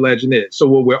of what a legend is. So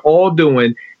what we're all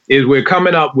doing is we're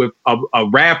coming up with a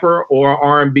rapper or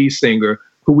R&B singer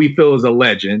who we feel is a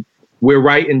legend. We're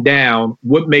writing down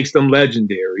what makes them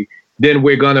legendary. Then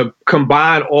we're going to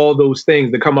combine all those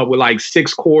things to come up with like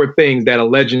 6 core things that a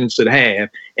legend should have.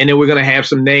 And then we're going to have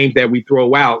some names that we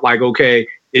throw out like, okay,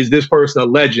 is this person a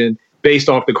legend based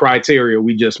off the criteria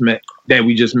we just made?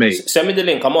 Send me the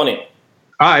link. I'm on it.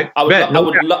 All right.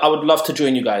 I would love to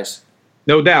join you guys.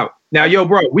 No doubt. Now, yo,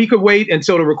 bro, we could wait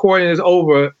until the recording is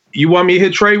over. You want me to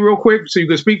hit Trey real quick so you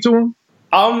can speak to him?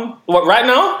 What, right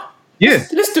now? Yeah.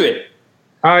 Let's do it.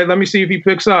 All right. Let me see if he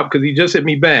picks up because he just hit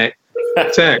me back. Let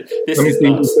me see if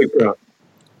he picks up.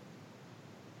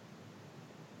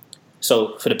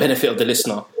 So, for the benefit of the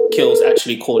listener, Kill's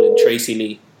actually calling Tracy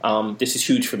Lee. This is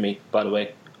huge for me, by the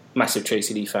way. Massive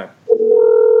Tracy Lee fan.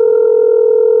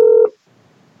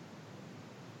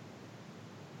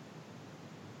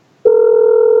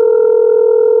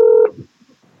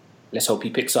 Let's hope he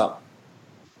picks up.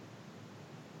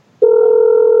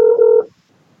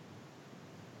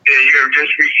 Yeah, you have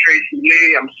just reached Tracy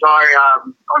Lee. I'm sorry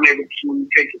I'm unable to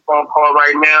take your phone call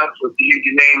right now. So if you leave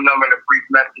your name, number, and a brief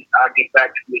message, I'll get back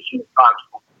to you as soon as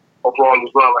possible. Hope all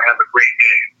is well and have a great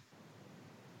day.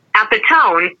 At the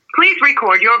tone, please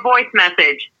record your voice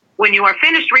message. When you are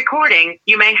finished recording,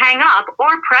 you may hang up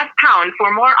or press pound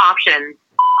for more options.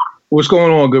 What's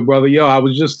going on, good brother? Yo, I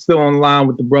was just still on line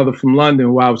with the brother from London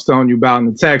who I was telling you about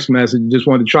in the text message. Just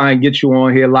wanted to try and get you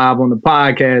on here live on the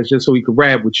podcast just so he could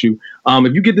rap with you.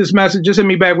 If you get this message, just hit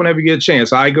me back whenever you get a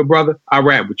chance. All right, good brother? I'll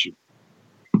rap with you.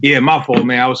 Yeah, my fault,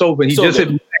 man. I was hoping. He just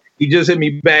hit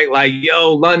me back like,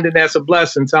 yo, London, that's a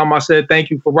blessing. Tell him I said thank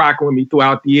you for rocking with me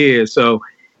throughout the years. So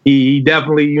he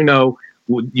definitely,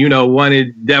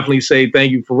 wanted definitely say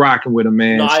thank you for rocking with him,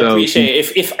 man. No, I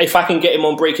appreciate it. If I can get him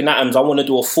on Breaking Atoms, I want to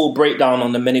do a full breakdown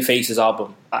on the Many Faces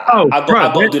album. I've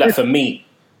got to do that for me.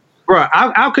 Bro,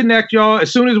 I'll connect y'all.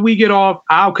 As soon as we get off,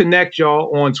 I'll connect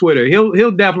y'all on Twitter.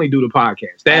 He'll definitely do the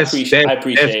podcast. I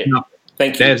appreciate it.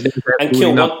 Thank you. And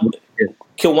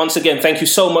Kill, once again, thank you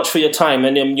so much for your time.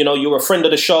 And, you're a friend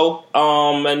of the show.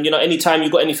 And, anytime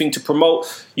you've got anything to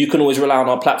promote, you can always rely on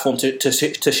our platform to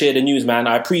share the news, man.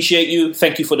 I appreciate you.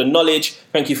 Thank you for the knowledge.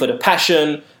 Thank you for the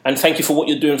passion. And thank you for what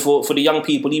you're doing for the young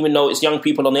people, even though it's young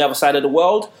people on the other side of the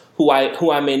world who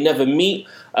I may never meet.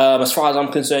 As far as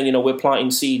I'm concerned, we're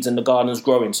planting seeds and the garden's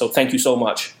growing. So thank you so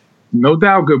much. No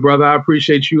doubt, good brother. I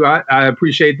appreciate you. I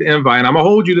appreciate the invite. And I'm going to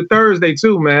hold you to Thursday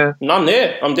too, man. No, I'm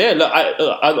there. Look,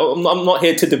 I'm not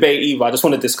here to debate either. I just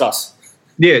want to discuss.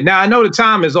 Yeah. Now, I know the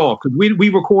time is off because we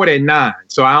record at 9.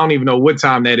 So I don't even know what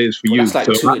time that is for you.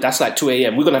 That's like 2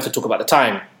 a.m. We're going to have to talk about the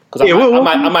time because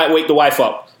I might wake the wife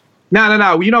up.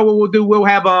 No. You know what we'll do? We'll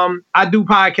have, I do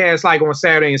podcasts like on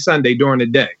Saturday and Sunday during the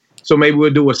day. So maybe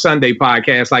we'll do a Sunday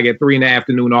podcast like at 3 in the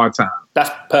afternoon our time. That's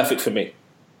perfect for me.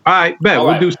 All right, bet.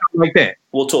 We'll do something like that.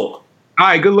 We'll talk. All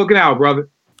right, good looking out, brother.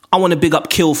 I want to big up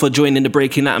Kill for joining the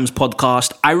Breaking Atoms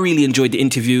podcast. I really enjoyed the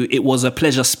interview. It was a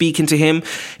pleasure speaking to him.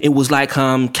 It was like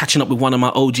catching up with one of my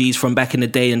OGs from back in the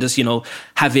day and just,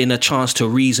 having a chance to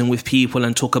reason with people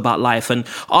and talk about life. And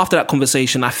after that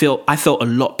conversation, I felt a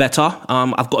lot better.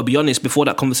 I've got to be honest, before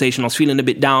that conversation, I was feeling a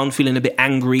bit down, feeling a bit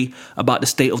angry about the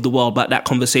state of the world, but that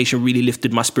conversation really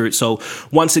lifted my spirit. So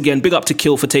once again, big up to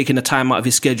Kill for taking the time out of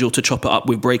his schedule to chop it up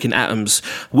with Breaking Atoms.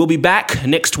 We'll be back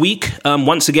next week.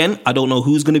 Once again, I don't know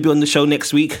who's going to be on the show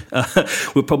next week.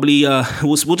 We'll probably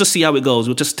we'll just see how it goes.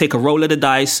 We'll just take a roll of the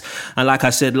dice, and like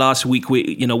I said last week,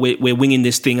 we're winging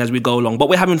this thing as we go along, but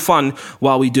we're having fun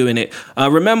while we're doing it.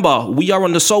 Remember, we are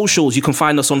on the socials. You can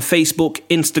find us on Facebook,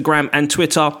 Instagram, and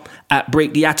Twitter at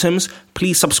Break the Atoms.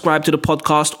 Please subscribe to the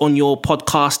podcast on your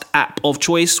podcast app of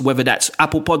choice, whether that's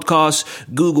Apple Podcasts,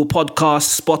 Google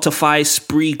Podcasts, Spotify,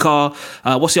 Spreaker,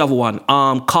 what's the other one?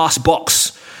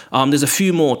 Castbox. There's a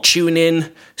few more.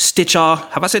 TuneIn, Stitcher.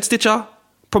 Have I said Stitcher?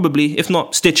 Probably. If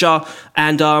not, Stitcher.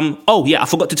 And, I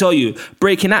forgot to tell you.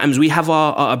 Breaking Atoms, we have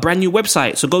a brand new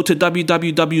website. So go to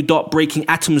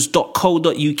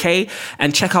www.breakingatoms.co.uk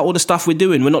and check out all the stuff we're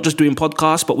doing. We're not just doing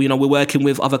podcasts, but we're working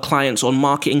with other clients on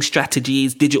marketing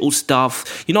strategies, digital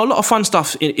stuff. A lot of fun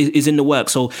stuff is in the work.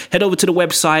 So head over to the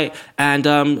website and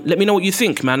let me know what you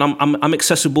think, man. I'm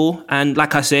accessible. And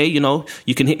like I say, you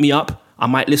can hit me up. I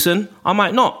might listen, I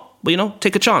might not, but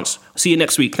take a chance. See you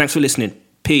next week. Thanks for listening.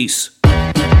 Peace.